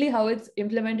explicitly how it's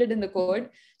implemented in the code.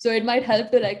 So it might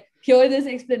help to like hear this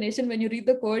explanation when you read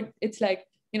the code. It's like,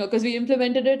 because we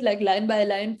implemented it like line by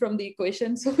line from the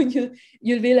equation. So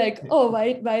you'll be like, oh,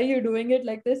 why are you doing it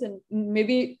like this? And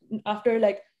maybe after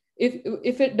like,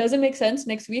 if it doesn't make sense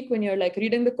next week when you're like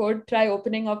reading the code, try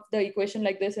opening up the equation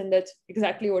like this, and that's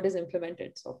exactly what is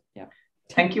implemented. So yeah.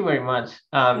 Thank you very much.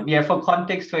 Yeah, for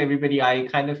context for everybody, I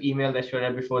kind of emailed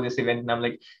Aishwarya before this event, and I'm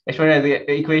like, Aishwarya,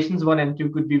 the equations 1 and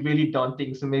 2 could be really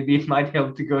daunting, so maybe it might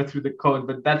help to go through the code,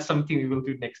 but that's something we will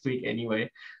do next week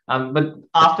anyway. But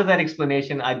after that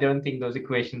explanation, I don't think those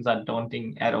equations are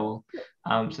daunting at all.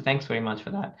 So thanks very much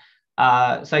for that.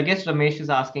 So I guess Ramesh is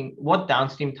asking, what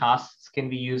downstream tasks can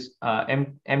we use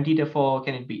MDETR for?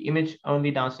 Can it be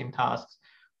image-only downstream tasks,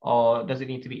 or does it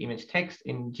need to be image text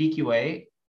in GQA?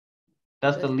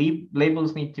 Does the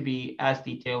labels need to be as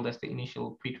detailed as the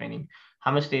initial pre-training?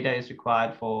 How much data is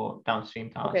required for downstream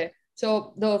tasks? Okay.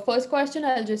 So the first question,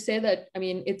 I'll just say that, I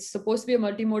mean, it's supposed to be a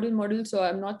multimodal model, so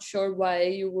I'm not sure why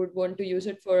you would want to use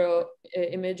it for a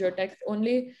image or text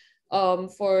only.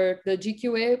 For the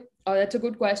GQA, that's a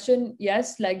good question.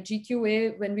 Yes, like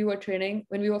GQA, when we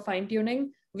were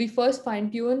fine-tuning, we first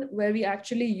fine-tune where we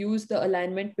actually use the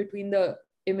alignment between the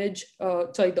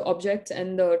the objects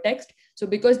and the text. So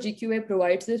because GQA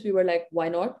provides this, we were like, why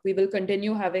not? We will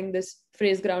continue having this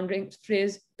phrase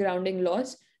grounding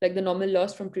loss, like the normal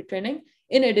loss from pre-training,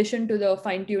 in addition to the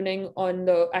fine-tuning on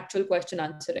the actual question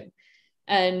answering.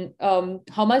 And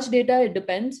how much data, it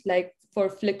depends. Like for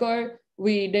Flickr,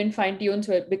 we didn't fine-tune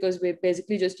because we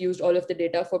basically just used all of the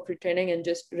data for pre-training and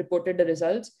just reported the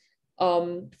results.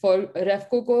 For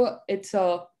RefCoco, it's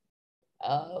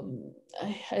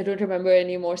I don't remember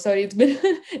anymore. Sorry, it's been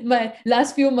my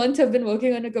last few months have been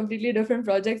working on a completely different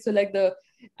project. So like the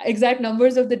exact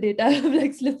numbers of the data have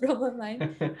like slipped from my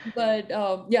mind. But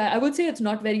yeah, I would say it's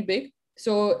not very big.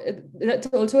 So that's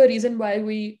also a reason why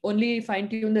we only fine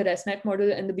tune the ResNet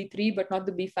model and the B3, but not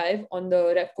the B5 on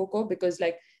the RefCoco, because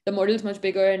like the model is much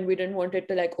bigger and we didn't want it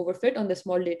to like overfit on the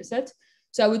small data sets.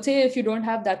 So I would say if you don't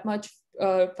have that much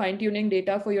fine tuning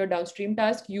data for your downstream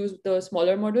task, use the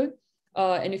smaller model.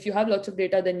 And if you have lots of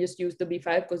data, then just use the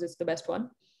B5 because it's the best one.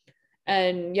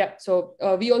 And yeah, so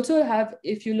we also have,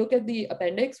 if you look at the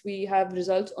appendix, we have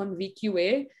results on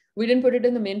VQA. We didn't put it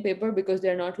in the main paper because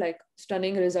they're not like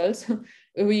stunning results.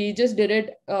 We just did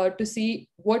it to see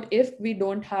what if we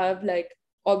don't have like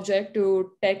object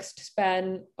to text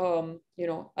span,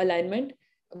 alignment,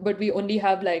 but we only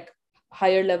have like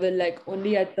higher level, like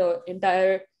only at the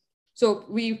entire. So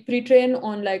we pre-train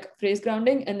on like phrase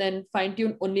grounding and then fine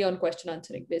tune only on question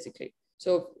answering, basically.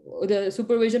 So the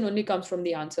supervision only comes from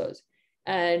the answers.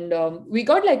 And we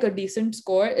got like a decent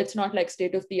score. It's not like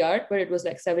state of the art, but it was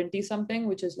like 70 something,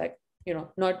 which is like,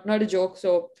 not a joke.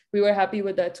 So we were happy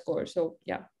with that score. So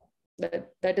yeah,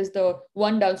 that is the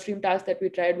one downstream task that we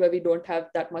tried where we don't have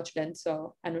that much dense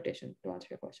annotation, to answer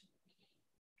your question.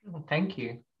 Thank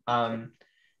you. And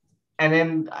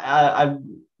then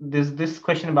there's this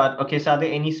question about, okay, so are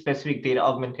there any specific data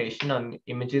augmentation on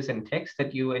images and text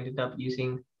that you ended up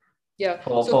using? Yeah,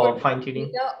 for fine tuning?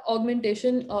 Data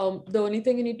augmentation, the only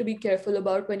thing you need to be careful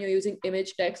about when you're using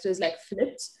image text is like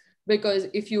flips, because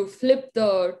if you flip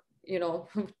the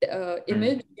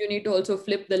image, you need to also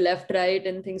flip the left, right,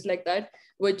 and things like that,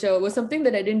 which was something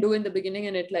that I didn't do in the beginning,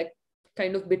 and it like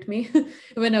kind of bit me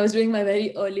when I was doing my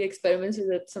very early experiments. So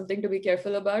that's something to be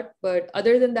careful about. But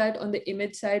other than that, on the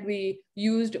image side, we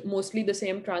used mostly the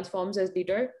same transforms as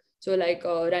DETR. So like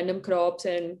random crops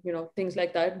and things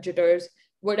like that, jitters,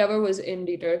 whatever was in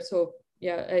DETR. So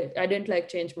yeah, I didn't like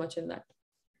change much in that.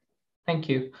 Thank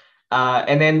you.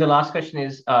 And then the last question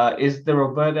is the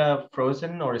Roberta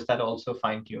frozen, or is that also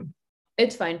fine-tuned?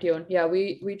 It's fine-tuned. Yeah,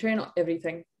 we train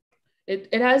everything.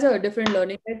 It has a different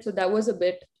learning rate. So that was a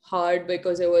bit hard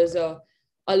because it was a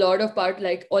lot of part,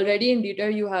 like already in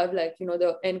DETR, you have like,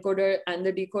 the encoder and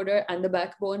the decoder and the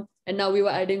backbone. And now we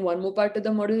were adding one more part to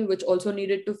the model, which also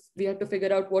we had to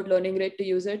figure out what learning rate to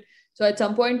use it. So at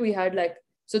some point we had like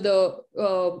So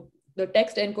the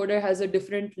text encoder has a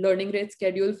different learning rate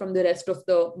schedule from the rest of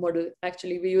the model.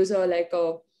 Actually, we use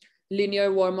a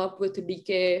linear warm-up with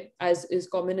decay, as is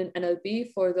common in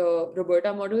NLP for the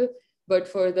Roberta model. But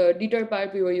for the DETR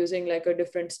part, we were using like a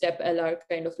different step LR,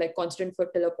 kind of like constant for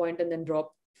till a point and then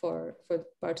drop for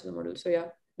parts of the model. So yeah,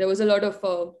 there was a lot of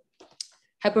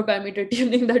hyperparameter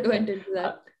tuning that went into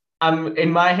that. In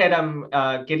my head, I'm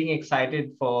getting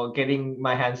excited for getting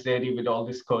my hands dirty with all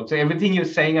this code. So everything you're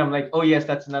saying, I'm like, oh yes,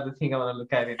 that's another thing I want to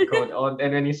look at in code.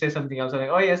 And when you say something else, I'm like,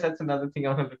 oh yes, that's another thing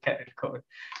I want to look at in code.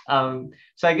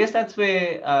 So I guess that's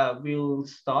where we'll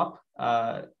stop.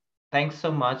 Thanks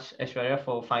so much, Aishwarya,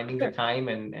 for finding the time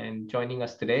and joining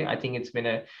us today. I think it's been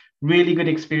a really good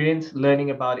experience learning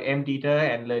about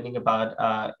MDETR and learning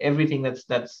about everything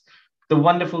that's the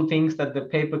wonderful things that the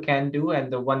paper can do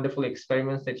and the wonderful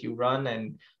experiments that you run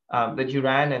and that you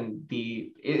ran. And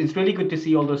it's really good to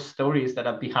see all those stories that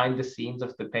are behind the scenes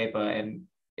of the paper, and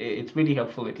it's really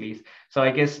helpful at least. So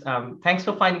I guess thanks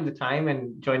for finding the time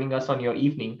and joining us on your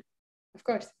evening. Of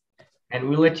course. And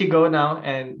we'll let you go now.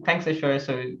 And thanks, Aishwarya.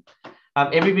 So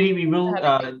everybody, we will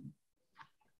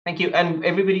thank you. And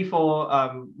everybody for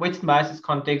Weights and Biases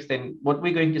context, and what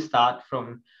we're going to start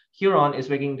from here on is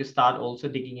we're going to start also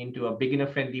digging into a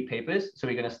beginner-friendly papers. So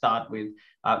we're going to start with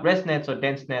ResNets or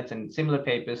dense nets and similar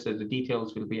papers. So the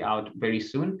details will be out very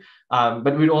soon.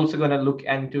 But we're also going to look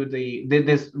into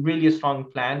there's really a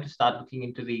strong plan to start looking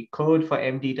into the code for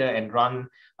MDETR and run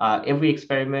every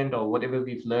experiment or whatever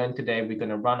we've learned today. We're going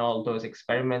to run all those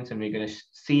experiments and we're going to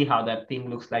see how that thing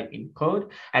looks like in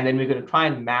code. And then we're going to try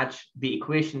and match the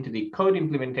equation to the code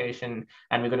implementation.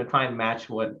 And we're going to try and match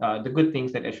what the good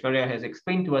things that Aishwarya has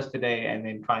explained to us today, and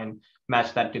then try and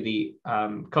match that to the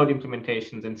code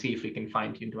implementations and see if we can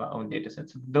fine tune to our own data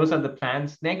sets. So those are the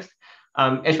plans next.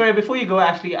 Aishwarya, before you go,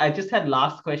 actually, I just had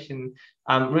last question.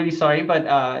 I'm really sorry,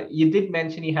 but you did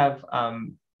mention you have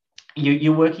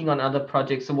you're working on other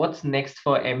projects. So what's next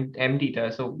for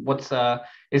MDETR? So what's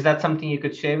is that something you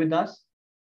could share with us?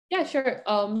 Yeah, sure.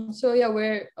 So yeah,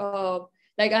 we're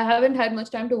like, I haven't had much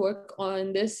time to work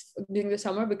on this during the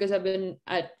summer because I've been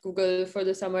at Google for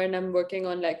the summer, and I'm working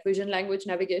on like vision language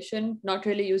navigation, not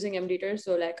really using MDETR,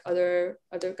 so like other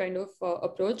kind of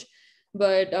approach.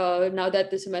 But now that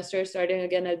the semester is starting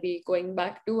again, I'll be going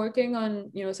back to working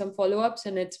on some follow-ups,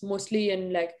 and it's mostly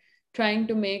in like trying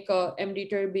to make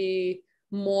MDETR be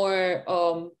more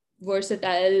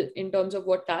versatile in terms of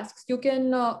what tasks you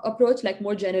can approach, like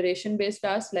more generation-based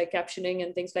tasks like captioning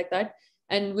and things like that,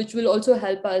 and which will also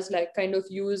help us like kind of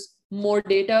use more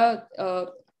data,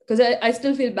 because I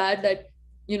still feel bad that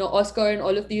Oscar and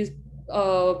all of these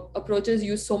approaches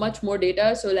use so much more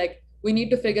data. So like we need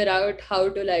to figure out how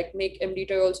to like make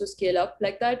MDETR also scale up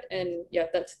like that. And yeah,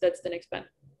 that's the next plan.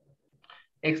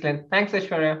 Excellent. Thanks,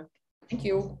 Aishwarya. Thank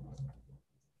you.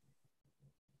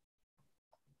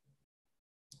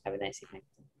 Have a nice evening.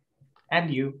 And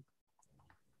you.